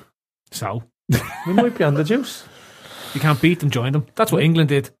back. So we might be on the juice. You can't beat them, join them. That's what England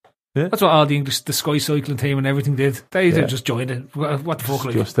did. Yeah. That's what all the Sky cycling team and everything did. They just joined it. What the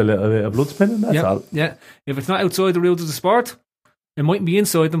fuck? Just a little bit of blood spinning, that's all. Yeah. If it's not outside the rules of the sport, it mightn't be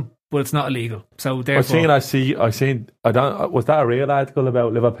inside them, but it's not illegal. So therefore, I seen. I don't. Was that a real article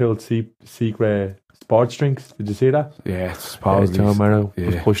about Liverpool's secret sports drinks. Did you see that? Yeah, it's supposedly. John Morrow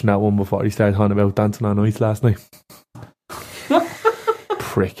was Yeah. pushing that one before he started talking about dancing on ice last night.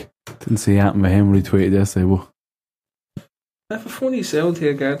 Prick. Didn't see anything with him retweeted yesterday, but I have a funny sound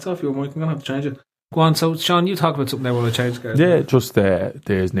here, Gareth. It's off your mic. I'm going to have to change it. Go on, so Sean, you talk about something there while I change, Gareth. Yeah, just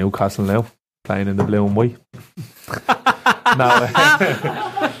there's Newcastle now playing in the blue and white.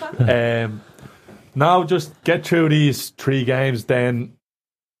 Now just get through these 3 games, then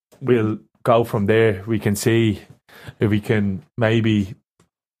we'll go from there. We can see if we can maybe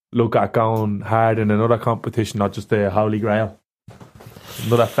look at going hard in another competition, not just the Holy Grail.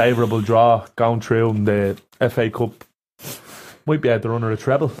 Another favourable draw going through in the FA Cup. Might be able to run a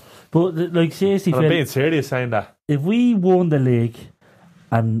treble. But like seriously, And Phil, I'm being serious saying that. if we won the league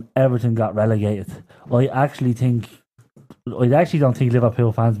and Everton got relegated, I actually don't think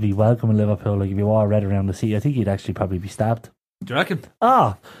Liverpool fans would be welcoming Liverpool. Like if you wore red around the city, I think you'd actually probably be stabbed. Do you reckon?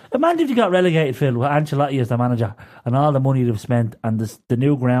 Imagine if you got relegated, Phil, with Ancelotti as the manager and all the money they've spent and the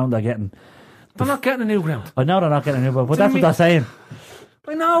new ground they're getting. They're not getting a new ground. I know they're not getting a new ground, but that's what they're saying.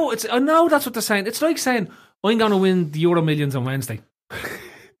 I know that's what they're saying. It's like saying, I'm going to win the Euro Millions on Wednesday.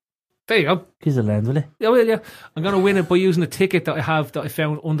 There you go. Gives a lens, will it? Yeah, well, yeah. I'm going to win it by using a ticket that I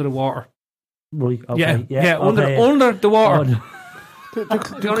found under the water. Right, okay. Under the water. Oh, I'm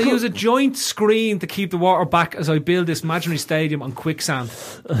going to use a joint screen to keep the water back as I build this imaginary stadium on quicksand.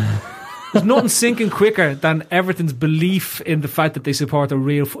 There's nothing sinking quicker than Everton's belief in the fact that they support a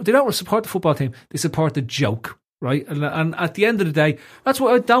real... They don't support the football team. They support the joke, right? And at the end of the day, that's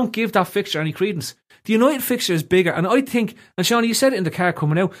why I don't give that fixture any credence. The United fixture is bigger, and I think, and Sean, you said it in the car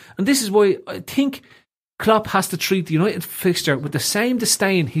coming out, and this is why I think Klopp has to treat the United fixture with the same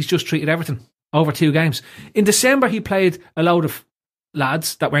disdain he's just treated Everton over 2 games. In December, he played a load of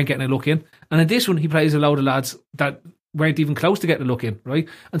lads that weren't getting a look in, and in this one, he plays a load of lads that weren't even close to getting a look in, right?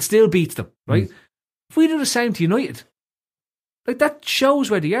 And still beats them, right? If we do the same to United, like that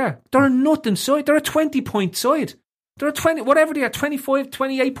shows where they are. They're a nothing side. They're a 20-point side. They're a 20, whatever they are, 25,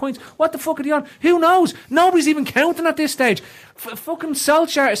 28 points. What the fuck are they on? Who knows? Nobody's even counting at this stage. Fucking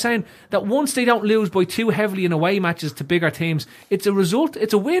Solskjaer is saying that once they don't lose by too heavily in away matches to bigger teams, it's a result,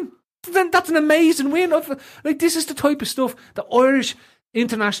 it's a win. Then that's an amazing win. Like, this is the type of stuff that Irish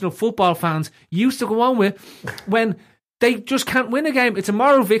international football fans used to go on with when they just can't win a game. It's a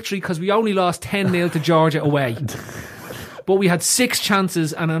moral victory because we only lost 10-0 to Georgia away. But we had 6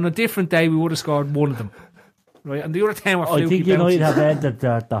 chances, and on a different day we would have scored 1 of them. Right, and the other 10 were fluky. I think United have entered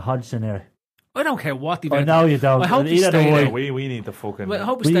the Hodgson era. I don't care what they've I know you don't. I hope they stay Yeah, there. we need to fucking... Well, I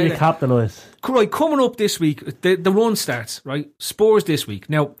hope We they need stay to there. capitalise. Right, coming up this week, the run starts, right? Spurs this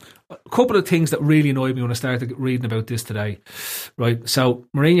week. Now, a couple of things that really annoyed me when I started reading about this today, right? So,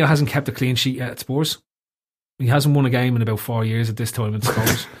 Mourinho hasn't kept a clean sheet yet at Spurs. He hasn't won a game in about 4 years at this time, I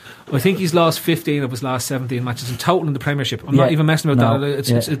suppose. I think he's lost 15 of his last 17 matches in total in the Premiership. I'm not even messing about that.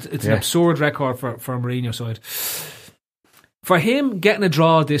 It's an absurd record for Mourinho's side. For him, getting a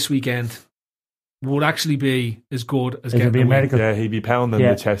draw this weekend would actually be as good as getting a win. American. Yeah, he'd be pounding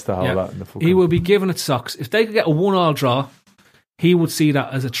the chest a whole lot in the fucking... He will be giving it socks. If they could get a 1-1 draw, he would see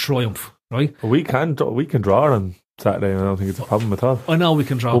that as a triumph, right? We can draw on Saturday, and I don't think it's a problem at all. I know we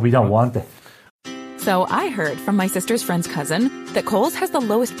can draw. But we don't want it. So I heard from my sister's friend's cousin that Kohl's has the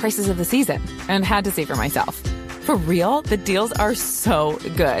lowest prices of the season and had to see for myself. For real, the deals are so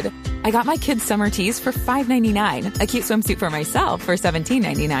good. I got my kids' summer tees for $5.99, a cute swimsuit for myself for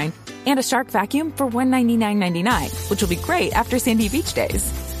 $17.99, and a Shark vacuum for $199.99, which will be great after Sandy Beach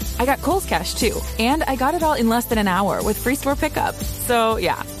days. I got Kohl's Cash too, and I got it all in less than an hour with free store pickup. So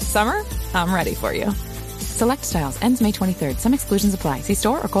yeah, summer, I'm ready for you. Select styles, ends May 23rd. Some exclusions apply. See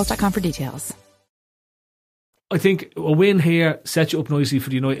store or Kohls.com for details. I think a win here sets you up nicely for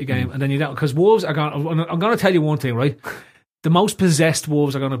the United game, and then you don't, because Wolves are going. I'm going to tell you one thing, right? The most possessed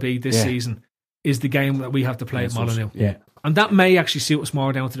Wolves are going to be this season is the game that we have to play at Molineux. Yeah. And that may actually suit us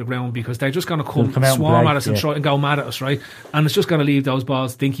more down to the ground because they're just going to come out and swarm play, at us and try and go mad at us, right? And it's just going to leave those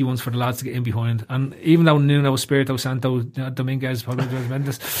balls, dinky ones, for the lads to get in behind. And even though Nuno Espirito Santo Dominguez, probably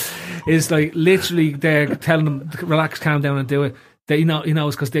Mendes, is like literally they're telling them, relax, calm down and do it. He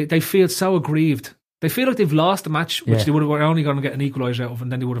knows because they feel so aggrieved. They feel like they've lost the match, which they were only going to get an equaliser out of,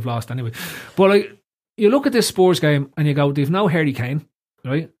 and then they would have lost anyway. But like, you look at this Spurs game and you go, they've no Harry Kane,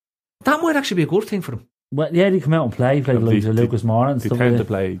 right? That might actually be a good thing for them. Well, yeah, they come out and play like Lucas Moura and They stuff. tend to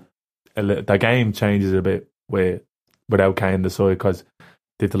play the game changes a bit without Kane in the side because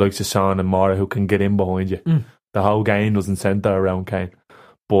they've the likes of Son and Moura who can get in behind you. The whole game doesn't centre around Kane.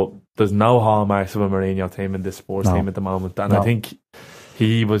 But there's no hallmarks of a Mourinho team in this Spurs team at the moment. And I think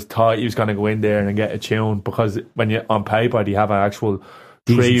he was thought he was going to go in there and get a tune because when you on paper, you have an actual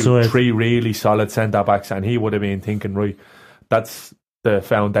three really solid centre backs, and he would have been thinking, right, that's the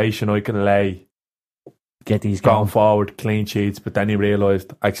foundation I can lay. Get these going forward, clean sheets. But then he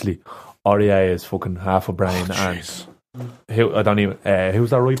realised actually, Aurier is fucking half a brain, and I don't even. Who's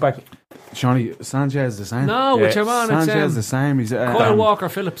that right back? Shawnee Sanchez the same. No, which I'm on. Sanchez the same. He's Kyle Walker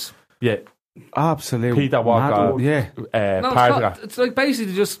Phillips. Yeah. Absolutely. Peter Walker. It's like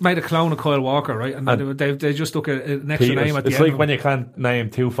basically just made a clone of Kyle Walker, right? And they just took an extra name at the end. It's like when you can't name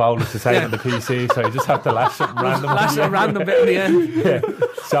two folders to say on the PC, so you just have to lash something random. Lash a random bit in the end. Yeah.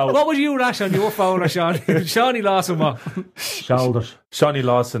 So what would you lash on your folder, Shawnee? Shawnee Lawson what? Shoulders. Shawnee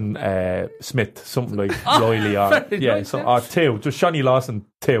Lawson Smith, something like Riley or two. Just Shawnee Lawson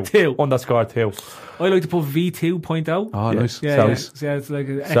 2 _2. I like to put V2.0. Oh, nice. Yeah, it's like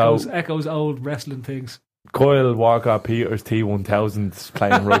echoes old wrestling things. Kyle Walker Peters T1000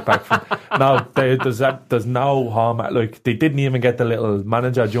 playing right back from. No, there's no harm. Like, they didn't even get the little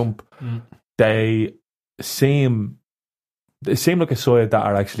manager jump. They seem like a side that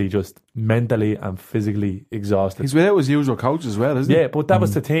are actually just mentally and physically exhausted. He's without his usual coach as well, isn't he? Yeah, but that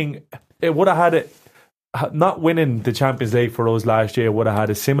was the thing. It would have had it. Not winning the Champions League for us last year would have had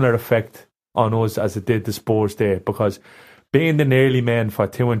a similar effect on us as it did the Spurs there, because being the nearly men for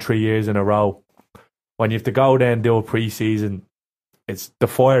 2 and 3 years in a row, when you have to go there and do a pre-season, it's the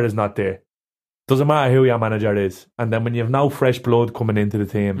fire is not there. Doesn't matter who your manager is, and then when you have no fresh blood coming into the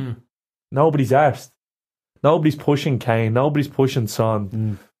team, nobody's arsed. Nobody's pushing Kane. Nobody's pushing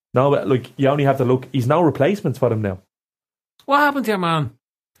Son. No, like, you only have to look. He's no replacements for them now. What happened to your man?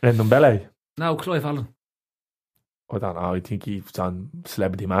 Ndombele. No, Clive Allen. I don't know. I think he's on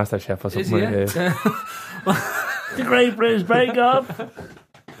Celebrity MasterChef or something. Is he, The Great British Bake Off.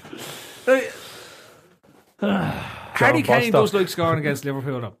 Harry Kane does like scoring against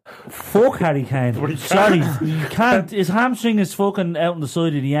Liverpool though. Fuck Harry Kane. Sorry, you can't. His hamstring is fucking out on the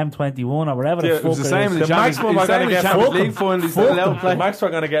side of the M21 or whatever the fuck it's the same in The maximum we're going to get League final. The max we're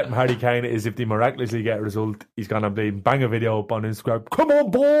going to get from Harry Kane is if they miraculously get a result, he's going to bang a video up on Instagram. Come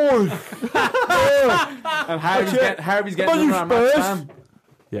on, boys! And Harvey's getting another match.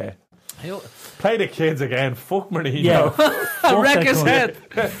 Yeah. Play the kids again. Fuck Mourinho. Yeah. Wreck his head.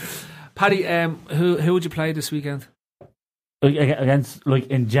 Paddy, who would you play this weekend? Against, like,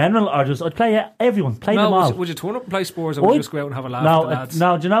 in general, or just I'd play everyone, play them all. Would you turn up and play Spurs, or would you just go out and have a laugh with the lads?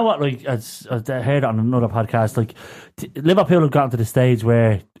 No, do you know what? Like, I heard it on another podcast. Like, Liverpool have gotten to the stage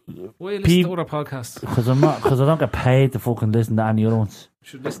where why are you listening to other podcasts? Because I don't get paid to fucking listen to any other ones. You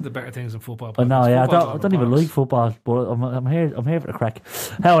should listen to better things than football. I know, yeah, I don't even like football, but I'm here for the crack.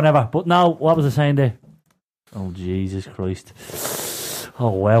 However, but now, what was I saying there? Oh, Jesus Christ. Oh,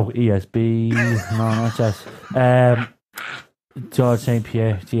 wow, ESB. No, not just. George St.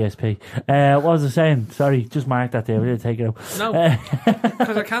 Pierre, GSP. What was I saying? Sorry, just mark that there. We'll take it out. No,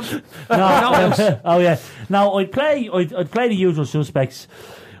 because I can't. No. Oh yeah. No, I'd play the usual suspects.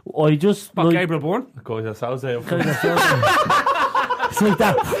 I just Gabriel Bourne. It's like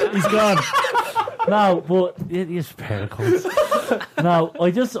that. He's gone. No, but he's a pair of cunts. No,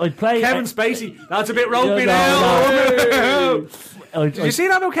 I'd play Kevin Spacey. That's a bit ropey now. Did you see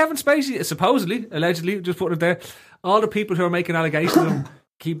that about Kevin Spacey? Supposedly, allegedly, just put it there. All the people who are making allegations of him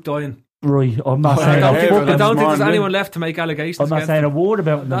keep dying. Right, I'm not saying. I don't think there's anyone left to make allegations. I'm not saying a word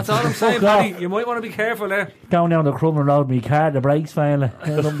about them. That's all I'm saying, Paddy. You might want to be careful there. Going down the Crumlin Road, me car, the brakes failing,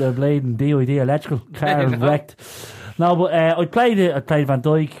 up the bleeding DID electrical car wrecked. No, but I'd play Van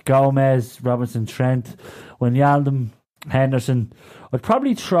Dijk, Gomez, Robinson, Trent, Wijnaldum, Henderson. I'd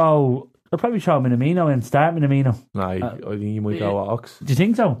probably throw Minamino in, start Minamino. No, I think you might go at Ox. Do you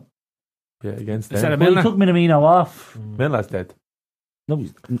think so? Yeah, against them. Well, he took Minamino off. Milner's dead. No,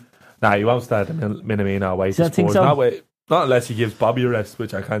 nah, you won't start Minamino away to Spurs. So? Not unless he gives Bobby a rest,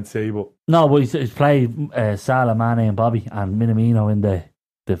 which I can't see. But no, but he's played Salah, Mane and Bobby and Minamino in the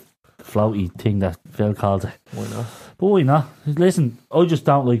floaty thing that Phil called it. Why not? But why not? Listen, I just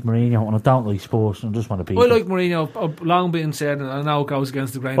don't like Mourinho and I don't like Spurs and I just want to beat I like Mourinho. I've long been said, and I know it goes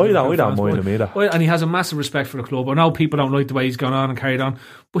against the grain. I don't mind him either. And he has a massive respect for the club. I know people don't like the way he's gone on and carried on,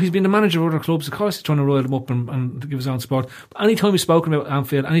 but he's been the manager of other clubs. Of course he's trying to rile them up and give his own support. But anytime he's spoken about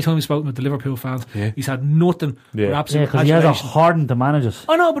Anfield, anytime he's spoken with the Liverpool fans, he's had nothing but absolute because he has a hardened the managers.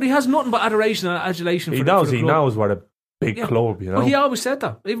 I know, but he has nothing but adoration and adulation for the club. He knows what a big club, you know. But he always said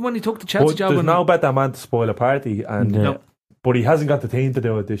that, even when he took the Chelsea job. There's no better man to spoil a party, and but he hasn't got the team to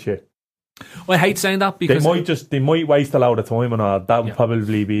do it this year. I hate saying that because they might waste a lot of time and all. That would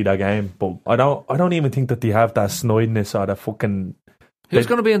probably be their game, but I don't even think that they have that snidiness or the fucking. Who's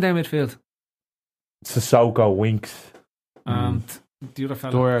going to be in their midfield? Sissoko, Winks, and the other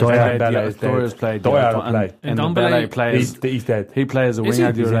fella. Doyer's played. Dwyer played. And Dembele Ndombele plays. He's dead. He plays a Is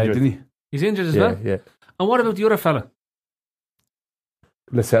winger he? the other day, didn't he? He's injured as well. Yeah. And what about the other fella?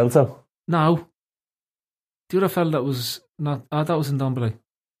 Lo Celso. No. The other fella that was not... that was Ndombele.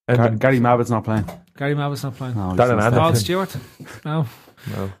 Gary Mabbitt's not playing. Gary Mabbitt's not playing. No, Darren Anderson. Paul Stewart? No.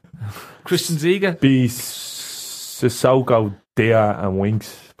 Christian Ziege? Be Sissoko, Dia and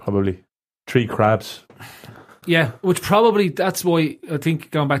Winks, probably. 3 crabs. Yeah, which probably, that's why, I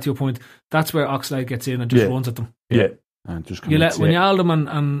think, going back to your point, that's where Oxlade gets in and just runs at them. Yeah. And just You let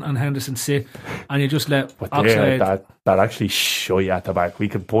Wijnaldum and Henderson sit, and you just let But Oxlade... that actually shy at the back. We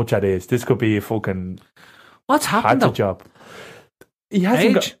could punch at this. This could be a fucking What's happened, hatchet though? job. He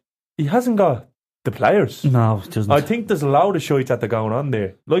hasn't got the players. No, it doesn't. I think there's a lot of shites that are going on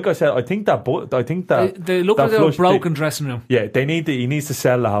there. Like I said, I think that They look that like a flush- broken dressing room. Yeah, he needs to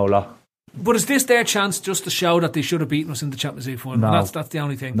sell the whole lot. But is this their chance just to show that they should have beaten us in the Champions League final? No. And that's the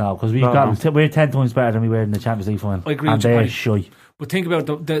only thing. No, because we're 10 times better than we were in the Champions League final. I agree and with you, they're Paddy. shy. But think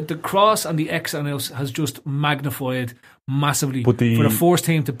about the cross and the X on us has just magnified massively But for the first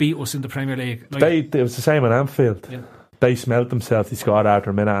team to beat us in the Premier League. Like, It was the same in Anfield. Yeah. They smelt themselves. They scored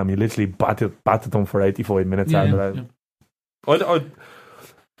after a minute, and we literally battered them for 85 minutes after that.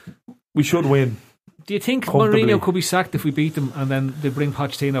 We should win. do you think comfortably. Mourinho could be sacked if we beat them and then they bring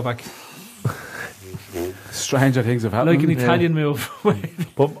Pochettino back? Stranger things have happened. Like an Italian move.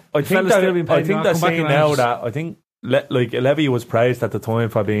 But I think Fella's still being paid now. they're Come back saying and now manage. that I think like Levy was praised at the time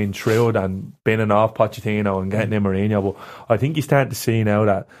for being shrewd and binning off Pochettino and getting in Mourinho, but I think he's starting to see now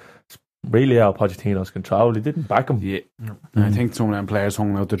that it's really out of Pochettino's control. He didn't back him. Yeah, I think some of them players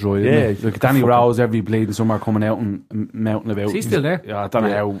hung out to dry. Yeah, Look, Danny Rose every bleeding summer coming out and mounting about. Is he still there? Yeah, I don't know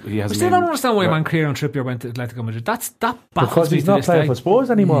how he I hasn't. still don't been- understand why Manclear and Trippier went to Atletico Madrid. That baffles Because me he's to not this playing day. for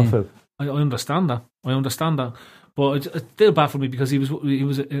Spurs anymore, Phil. I understand that. But it still baffled me because he was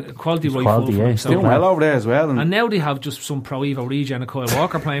a quality right quality, full for yeah. himself. Doing well over there as well. And now they have just some Pro Evo regen and Kyle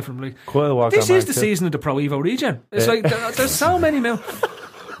Walker playing for them. Like, Kyle Walker, this is the man, too. season of the Pro Evo regen. It's like there's so many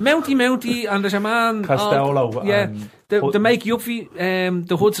Mounty, and there's a man Costello and the Mike Yuffie,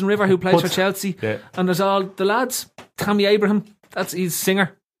 the Hudson River who plays for Chelsea, and there's all the lads. Tammy Abraham, he's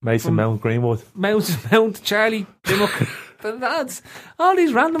singer. Mason Mount Greenwood. Mount Charlie Dimmock, the lads, all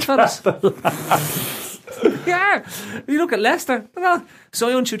these random fellas. Yeah, you look at Leicester.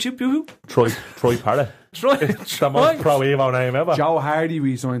 Sion Chuchupu, Troy Parrott. Troy, The most Pro Evo name ever. Joe Hardy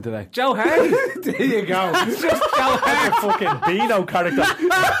we signed today. Joe Hardy. There you go. It's just Joe Hardy. Fucking Dino character.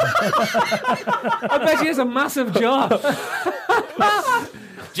 I bet he has a massive jaw.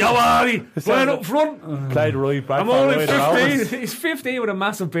 Joe Hardy, playing up front. Played right back. I'm for only Lloyd Owens. 15. He's 15 with a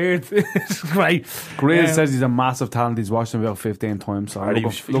massive beard. It's great. Grizz says he's a massive talent. He's watched him about 15 times. So I'm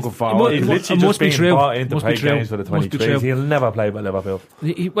looking forward. He's It literally must just be been true. bought into Must be play true. games for the Must be 23s. true. He'll never play for Liverpool.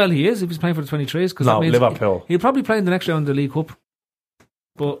 Well, he is if he's playing for the 23s. Because No, that means Liverpool. He'll probably play in the next round of the League Cup.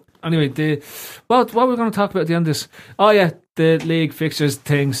 But anyway, what we're going to talk about at the end of this? Oh yeah, the league fixtures,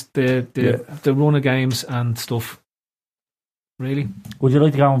 things, the run of games and stuff. Really? Would you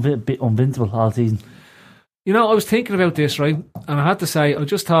like to go invincible all season? You know, I was thinking about this, right? And I had to say, I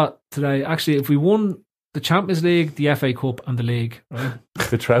just thought today, actually, if we won the Champions League, the FA Cup and the league, right?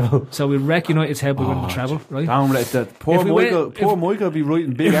 The treble. So we wreck United's head by winning the treble, right? Damn right, that poor If we Michael. went- Poor Michael will be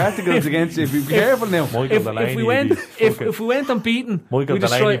writing big articles against you. If you be careful now. Michael If Delaney we would went be if fucking- we went unbeaten, Michael we Delaney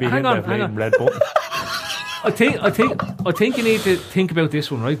destroy. be Hang hitting on, that hang on. red button. I think you need to think about this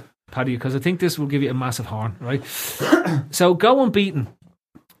one, right, Paddy? Because I think this will give you a massive horn, right? So go unbeaten,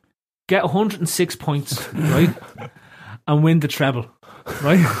 get 106 points, right, and win the treble,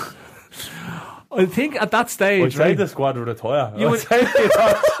 right? I think at that I'd stage, say right, the squad would retire. You I'd would- say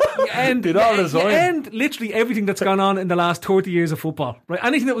you end, Did all you resign. end literally everything that's gone on in the last 30 years of football, right?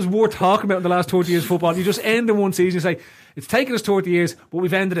 Anything that was worth talking about in the last 30 years of football, you just end in one season. You say, it's taken us 30 years, but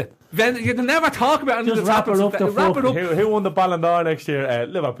we've ended it. You can never talk about anything Just that's wrap it happened. up the Wrap fuck. it up. Who won the Ballon d'Or next year?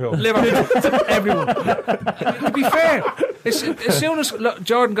 Liverpool. Liverpool. Everyone. To be fair, as soon as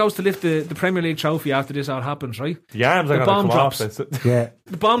Jordan goes to lift the Premier League trophy after this all happens, right? The arms are The going to bomb come drops. off. Yeah.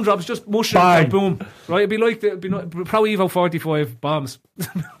 The bomb drops, just mushroom and boom. Right? It'd be like Pro Evo 45 bombs.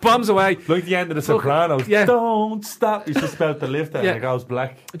 Bombs away. Like the end of The Sopranos. Yeah. Don't stop. He's just about to lift it Yeah. and it goes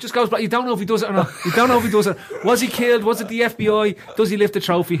black. It just goes back. You don't know if he does it or not. You don't know if he does it. Was he killed? Was it the FBI? Does he lift the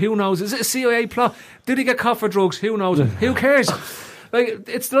trophy? Who knows? Is it a CIA plot? Did he get caught for drugs? Who knows? Who cares? Like,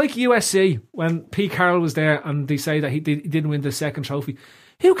 it's like USC when Pete Carroll was there and they say that he didn't win the second trophy.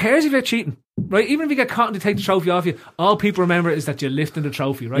 Who cares if you're cheating? right? Even if you get caught and they take the trophy off you, all people remember is that you're lifting the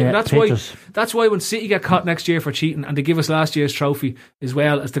trophy, right? Yeah, And that's why when City get caught next year for cheating and they give us last year's trophy as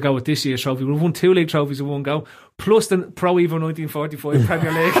well as to go with this year's trophy, we've won 2 league trophies in one go, plus the Pro Evo 1945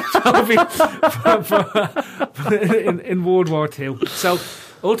 Premier League trophy in World War II. So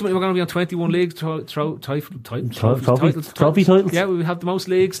ultimately, we're going to be on 21 leagues trophy titles. Yeah, we have the most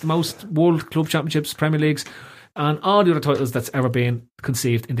leagues, the most World Club Championships, Premier Leagues, and all the other titles that's ever been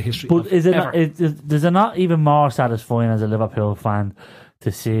conceived in the history. But of is it ever. is it not even more satisfying as a Liverpool fan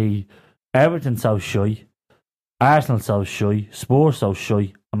to see Everton so shy, Arsenal so shy, Spurs so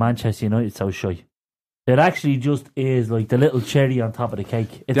shy, and Manchester United so shy? It actually just is like the little cherry on top of the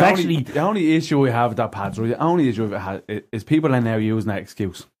cake. It's the only issue we have with that, Pat, the only issue we have is people are now using that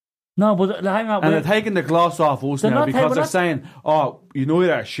excuse. No, but hang on. And they're taking the gloss off us now because they're saying, "Oh,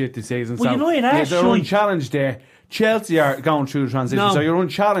 United are shit this season." Well, United are they're unchallenged there. Chelsea are going through the transition, so you're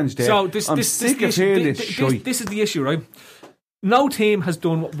unchallenged there. So I'm sick of hearing this shit. This is the issue, right? No team has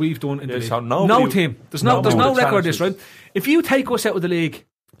done what we've done in the league. So no team. There's no record of this, right? If you take us out of the league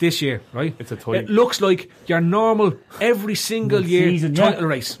this year, right? It's a tie. It looks like your normal every single year season, title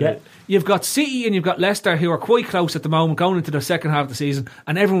race. Yeah. You've got City and you've got Leicester who are quite close at the moment going into the second half of the season,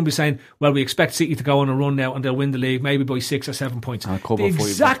 and everyone will be saying, well, we expect City to go on a run now and they'll win the league maybe by 6 or 7 points. The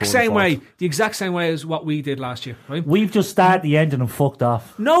exact same way as what we did last year, right? We've just started the engine and fucked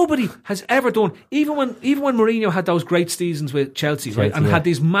off. Nobody has ever done, even when Mourinho had those great seasons with Chelsea, right, and had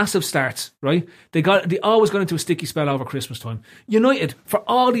these massive starts, right? They always got into a sticky spell over Christmas time. United, for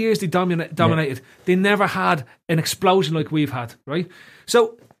all the years they dominated, they never had an explosion like we've had, right?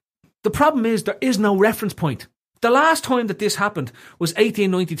 So the problem is there is no reference point. The last time that this happened was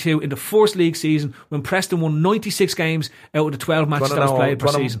 1892 in the first league season when Preston won 96 games out of the 12 matches that was played per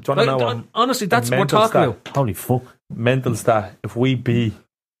season. Honestly, that's what we're talking about. Holy fuck. Mental stat. If we beat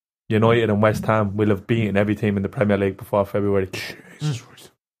United and West Ham, we'll have beaten every team in the Premier League before February. Jesus Christ.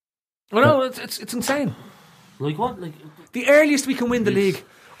 Well, no, it's insane. Like what? Like the earliest we can win the league.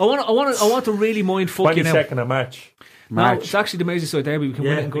 I want to really mind fuck you now. 22nd of March. No, it's actually the Merseyside derby. We can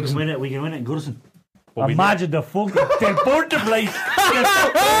win it in Goodison. We can win it in Goodison. But imagine the fucking they burnt the place.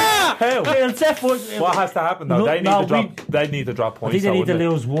 How? What has to happen though? They need to drop points. I think they need to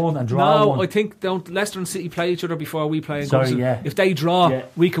lose one and draw one. I think Leicester and City play each other before we play in Sorry, Goodison. yeah. If they draw,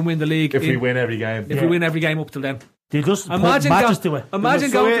 we can win the league. If we win every game. If we win every game up till then. They just imagine matches to it.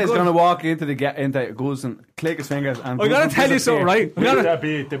 Imagine going to walk into Goodison, click his fingers, and I'm going to tell you something, right? There'll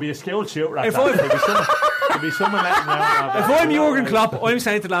be a skilled shooter. There'll be someone letting out. If I'm Jurgen Klopp, I'm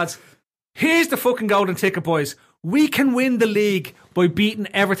saying to the lads, here's the fucking golden ticket, boys. We can win the league by beating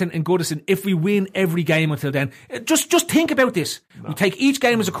Everton and Goodison if we win every game until then. Just think about this. No. We take each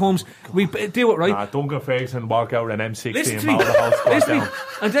game as it comes. We do it right. Duncan Ferguson walk out an M60 Listen and mow the whole squad down.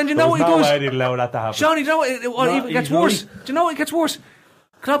 And then you know what he does? There's no way they'd allow that to happen. Sean, you know what even gets worse? Do you know what gets worse?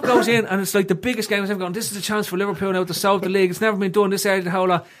 Klopp goes in and it's like the biggest game he's ever gone. This is a chance for Liverpool now to solve the league. It's never been done this area of the whole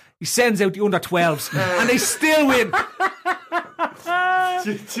lot. He sends out the under 12s and they still win.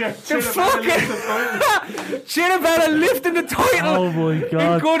 Chirabella lifting the title. Oh my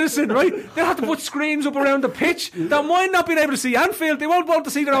God. In Goodison, right? They'll have to put screens up around the pitch. They might not be able to see Anfield. They won't be able to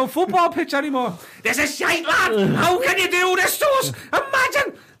see their own football pitch anymore. This is shite, lad. How can you do this to us?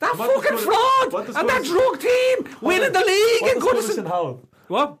 Imagine that fucking fraud and that drug team winning the league in Goodison. Hold?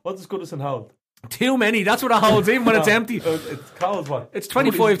 What does Goodison hold? Too many. That's what it holds, even when it's empty. It's called what? It's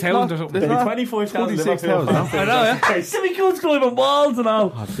 25,000 or something. 25,000. 26,000. I know, yeah. Semi-cool's climbing walls and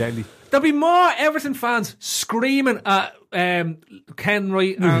all. Oh, deadly. There'll be more Everton fans screaming at Ken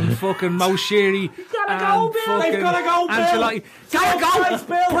Wright and fucking Mo Sheary and fucking Ancelotti. Gotta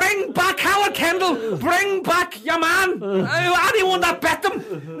go! Bring back Howard Kendall! Bring back your man! Anyone that bet them!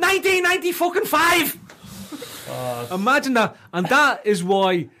 1995! Imagine that. And that is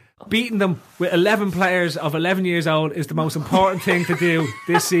why beating them with 11 players of 11 years old is the most important thing to do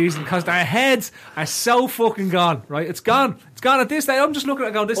this season, because their heads are so fucking gone, right? It's gone at this stage. I'm just looking at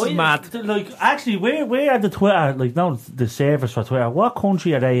it going, this is mad. Like, actually, where are the Twitter, like, no, the servers for Twitter, what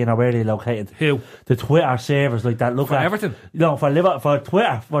country are they in, or where are they located? Who? The Twitter servers, like that, look for at Everton? No, for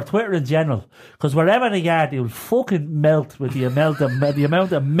Twitter in general, because wherever they are, they'll fucking melt with the amount of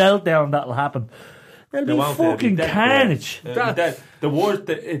meltdown that'll happen. There'll be fucking carnage. The word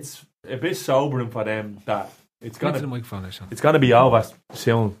that it's a bit sobering for them that it's gonna be over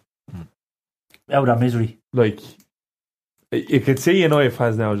soon. Out of that misery. Like, you can see United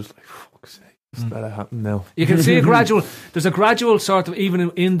fans now just like, fuck's sake, it's better happen now. You can see there's a gradual sort of,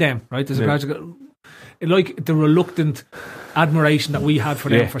 even in them, right? There's a gradual. like the reluctant admiration that we had for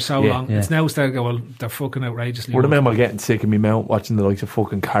them Yeah. for so Yeah. long. Yeah. It's now starting to go, well, they're fucking outrageously. I remember getting sick of me mount watching the likes of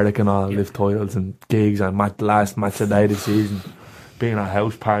fucking Carrick and all lift titles and gigs and last match of the day this season, being at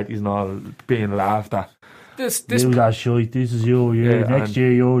house parties and all, being laughed at. This You that shite. This is your year. Yeah, Next and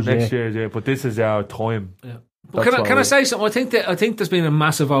year, yours. Next yeah. year, yeah, but this is our time. Yeah. That's Can I what say something? I think there's been a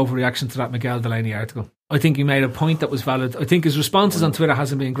massive overreaction to that Miguel Delaney article. I think he made a point that was valid. I think his responses on Twitter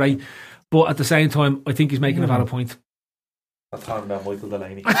hasn't been great, but at the same time, I think he's making a valid point. I'm talking about Michael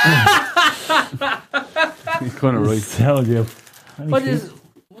Delaney. He's kind of right. Tell you.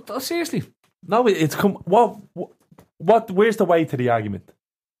 But seriously, No, it's come. What? Where's the way to the argument?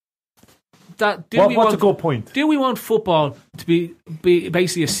 What's a good point? Do we want football to be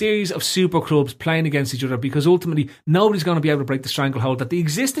basically a series of super clubs playing against each other? Because ultimately, nobody's going to be able to break the stranglehold that the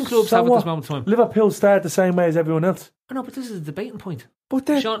existing clubs have at this moment in time. Liverpool start the same way as everyone else. I know, but this is a debating point. But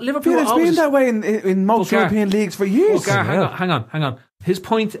then, Sean, Liverpool it's always- been that way in most But Gar- European leagues for years. Gar, hang on. His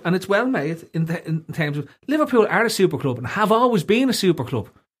point, and it's well made in terms of Liverpool are a super club and have always been a super club.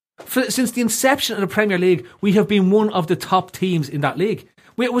 Since the inception of the Premier League, we have been one of the top teams in that league.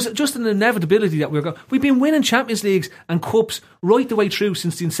 It was just an inevitability that we've been winning Champions Leagues and Cups right the way through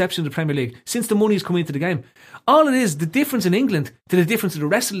since the inception of the Premier League, since the money's come into the game. All it is, the difference in England to the difference of the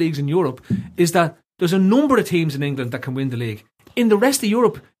rest of the leagues in Europe is that there's a number of teams in England that can win the league. In the rest of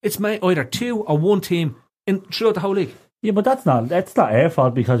Europe, it's either two or one team throughout the whole league. Yeah, but that's not our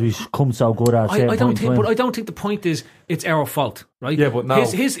fault because we've come so good at I don't think the point is it's our fault, right? Yeah, but now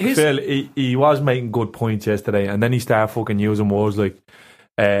his Phil, he was making good points yesterday, and then he started fucking using words like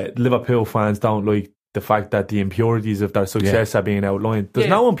Liverpool fans don't like the fact that the impurities of their success are being outlined. There's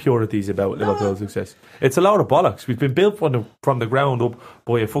no impurities about Liverpool's success. It's a load of bollocks. We've been built from the ground up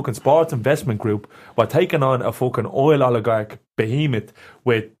by a fucking sports investment group. We're taking on a fucking oil oligarch behemoth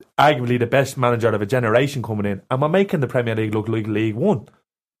with arguably the best manager of a generation coming in, and we're making the Premier League look like League One.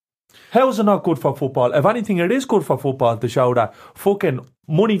 How's it not good for football? If anything, it is good for football to show that fucking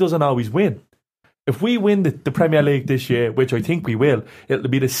money doesn't always win. If we win the Premier League this year, which I think we will, it'll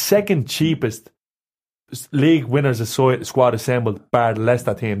be the second cheapest league winners squad assembled, bar the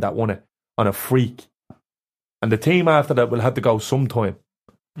Leicester team that won it on a freak. And the team after that will have to go sometime.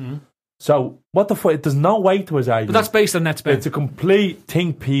 Mm-hmm. So, what the fuck? There's no way to his argument. But that's based on net spend. It's a complete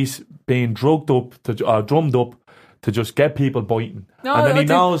think piece being drummed up to just get people biting. No, and then I he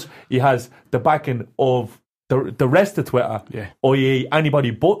knows he has the backing of the rest of Twitter, i.e.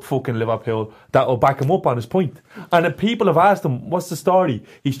 anybody but fucking Liverpool, that will back him up on his point. And if people have asked him, what's the story?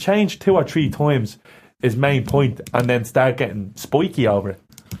 He's changed 2 or 3 times his main point and then start getting spiky over it.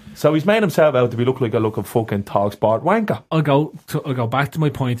 So he's made himself out to be look like a fucking TalkSport wanker. I'll go back to my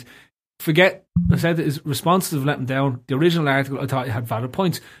point. Forget, I said that his responses have let him down. The original article, I thought he had valid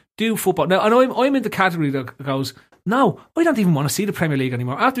points. Do football. Now, and I'm in the category that goes, no, I don't even want to see the Premier League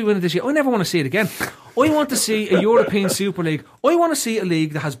anymore. After we win it this year, I never want to see it again. I want to see a European Super League. I want to see a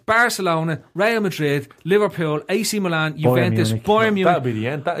league that has Barcelona, Real Madrid, Liverpool, AC Milan, Juventus, Bayern Munich. That'll be the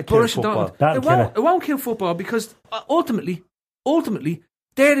end. That'll kill football. It won't kill football because ultimately,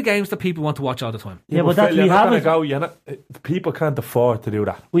 they're the games that people want to watch all the time. Yeah, but that we have people can't afford to do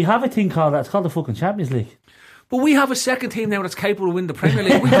that. We have a thing called it's called the fucking Champions League. But we have a second team now that's capable of winning the Premier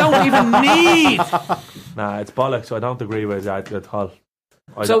League. We don't even need. Nah, it's bollocks. So I don't agree with his argument at all.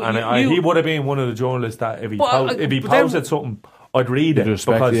 He would have been one of the journalists that if he posted something, I'd read it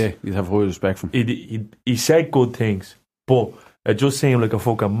because you'd have high respect from him. He said good things, but it just seemed like a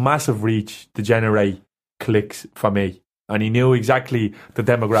fucking massive reach to generate clicks for me, and he knew exactly the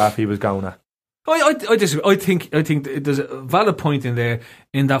demographic he was going at. I disagree. I think there's a valid point in there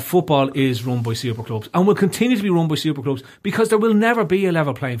in that football is run by super clubs and will continue to be run by super clubs because there will never be a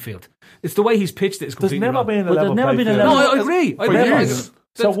level playing field. It's the way he's pitched it is completely wrong. There's never been a level playing field. No, I agree.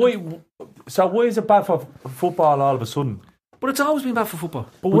 So why is it bad for football all of a sudden? But it's always been bad for football.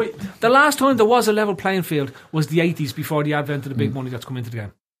 But the last time there was a level playing field was the 80s before the advent of the big money that's come into the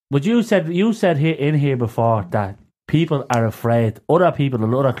game. But you said here before that people are afraid, other people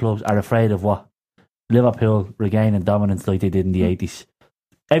and other clubs are afraid of what? Liverpool regaining dominance like they did in the 80s.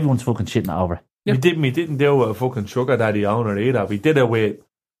 Everyone's fucking shitting it over. Yep. We didn't do it with a fucking sugar daddy owner either. We did it with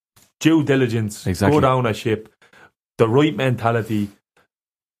due diligence, good ownership, the right mentality,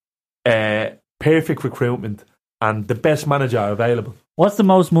 perfect recruitment, and the best manager available. What's the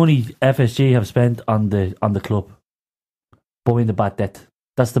most money FSG have spent on the club? Buying the bad debt.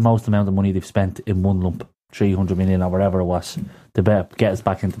 That's the most amount of money they've spent in one lump, 300 million or whatever it was, to get us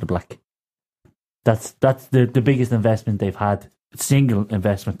back into the black. That's the biggest investment they've had. Single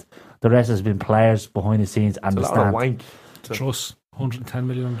investment. The rest has been players behind the scenes and the stand. Wank. Trust. 110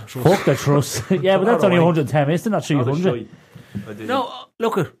 million trust. Fuck the trust. Yeah, but that's only 110. It's not 300. No,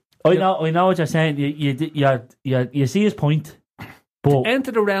 look at. I know what you're saying. You see his point. But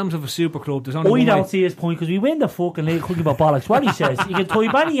enter the realms of a super club. There's only we one don't way. see his point because we win the fucking league. Couldn't give a bollocks. What he says, he can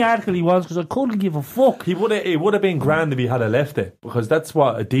type any article he wants because I couldn't give a fuck. It would have been grand if he had left it, because that's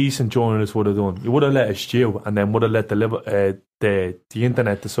what a decent journalist would have done. He would have let it stew and then would have let the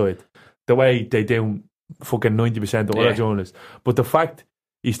internet decide the way they do fucking 90% of other journalists. But the fact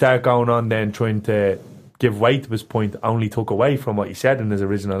he started going on then trying to give weight to his point only took away from what he said in his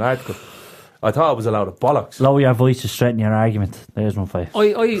original article. I thought it was a load of bollocks. Lower your voice to straighten your argument. There's one for you.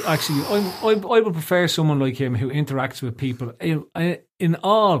 I would prefer someone like him who interacts with people in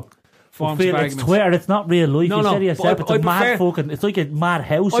all forms of arguments. It's Twitter, it's not real life. No, you said yourself, it's a mad fucking, it's like a mad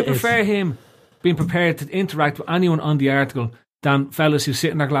house. I prefer him being prepared to interact with anyone on the article than fellas who sit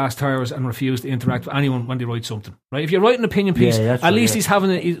in their glass towers and refuse to interact with anyone when they write something. Right? If you write an opinion piece, at least he's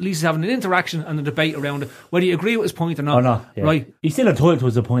having an interaction and a debate around it, whether you agree with his point or not. Right? He's still entitled to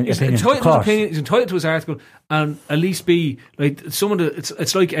his opinion. He's entitled to his opinion. He's entitled to his article, and at least be like some of the.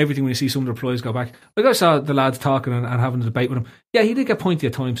 It's like everything when you see some of the replies go back. Like I saw the lads talking and having a debate with him. Yeah, he did get pointy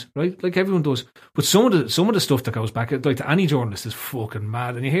at times, right? Like everyone does. But some of the stuff that goes back, like to any journalist, is fucking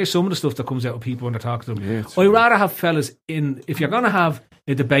mad. And you hear some of the stuff that comes out of people when they're talking to them. Yeah, I'd rather have fellas in. If you're going to have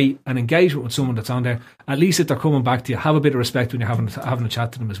a debate and engagement with someone that's on there, at least if they're coming back to you, have a bit of respect when you're having a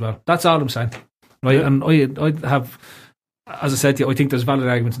chat to them as well. That's all I'm saying, right? Yeah. And I have, as I said to you, I think there's valid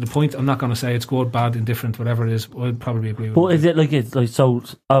arguments. And the point, I'm not going to say it's good, bad, indifferent, whatever it is. I'd probably agree with. But is it like it's like so?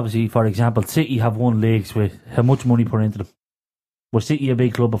 Obviously, for example, City have won leagues with how much money put into them. Was City a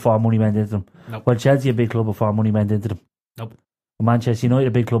big club before money went into them? Nope. Well, Chelsea a big club before money went into them? Nope. Manchester United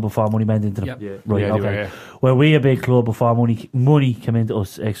a big club before money went into them? Yep. Yeah. Right, yeah, okay. Were we a big club before money came into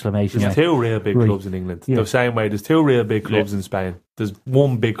us? Exclamation. There's two real big clubs in England. The same way there's two real big clubs in Spain. There's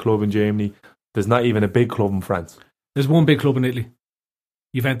one big club in Germany. There's not even a big club in France. There's one big club in Italy.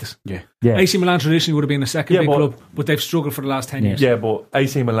 Juventus. Yeah. AC Milan traditionally would have been the second big club, but they've struggled for the last 10 years. Yeah, but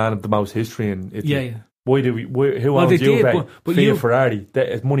AC Milan have the most history in Italy. Yeah. Why do we? Who owns Juve? But Ferrari.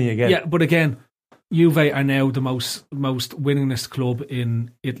 It's money again. Yeah, but again, Juve are now the most winningest club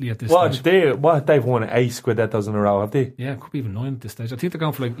in Italy at this stage. They've won 8 Scudettos in a row, have they? Yeah, it could be even 9 at this stage. I think they're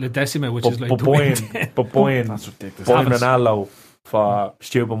going for like Le Decima, which is like buying that's ridiculous. Buying Ronaldo for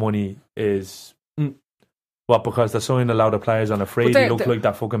stupid money is because they're signing a lot of players on a free. They look like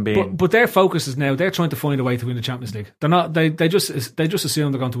that fucking being. But their focus is now they're trying to find a way to win the Champions League. They're not. They just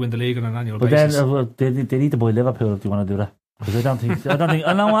assume they're going to win the league on an annual basis. But then they need to buy Liverpool if they want to do that. Because I don't think.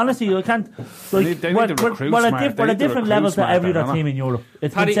 No, honestly, I can't. Like, we're a different level to every other team in Europe.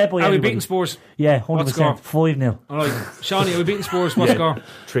 It's been said by everybody. Are we beating Spurs? Yeah, 100%. 5-0. All right, Shawnee, are we beating Spurs? What score?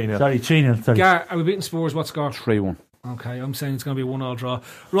 3-0. Sorry, 3-0. Sorry. Gar, are we beating Spurs? What score? 3-1. Okay, I'm saying it's going to be a 1-1 draw.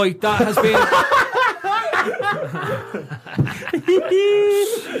 Right, that has been.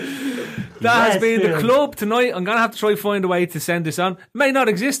 That has been the club tonight. I'm going to have to try to find a way to send this on. It may not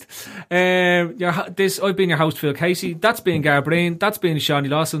exist. I've been your host, Phil Casey. That's been Gar Breen. That's been Shawnee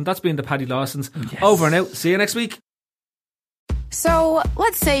Lawson. That's been the Paddy Lawsons. Yes. Over and out. See you next week. So,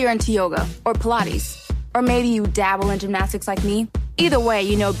 let's say you're into yoga or Pilates, or maybe you dabble in gymnastics like me. Either way,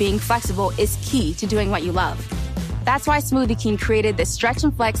 you know being flexible is key to doing what you love. That's why Smoothie King created this Stretch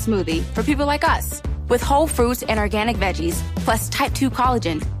and Flex smoothie for people like us, with whole fruits and organic veggies, plus type 2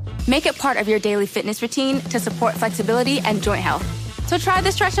 collagen. Make it part of your daily fitness routine to support flexibility and joint health. So try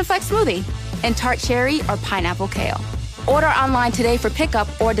the Stretch and Flex smoothie in tart cherry or pineapple kale. Order online today for pickup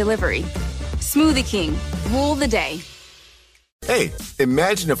or delivery. Smoothie King, rule the day. Hey,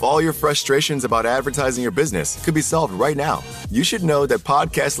 imagine if all your frustrations about advertising your business could be solved right now. You should know that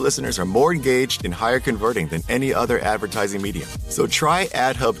podcast listeners are more engaged and higher converting than any other advertising medium. So try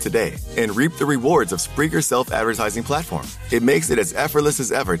AdHub today and reap the rewards of Spreaker's self-advertising platform. It makes it as effortless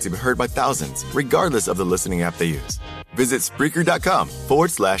as ever to be heard by thousands, regardless of the listening app they use. Visit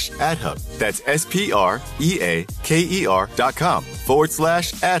Spreaker.com/AdHub. That's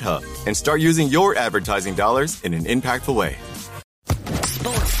SPREAKER.com/AdHub and start using your advertising dollars in an impactful way.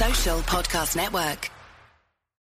 Sports Social Podcast Network.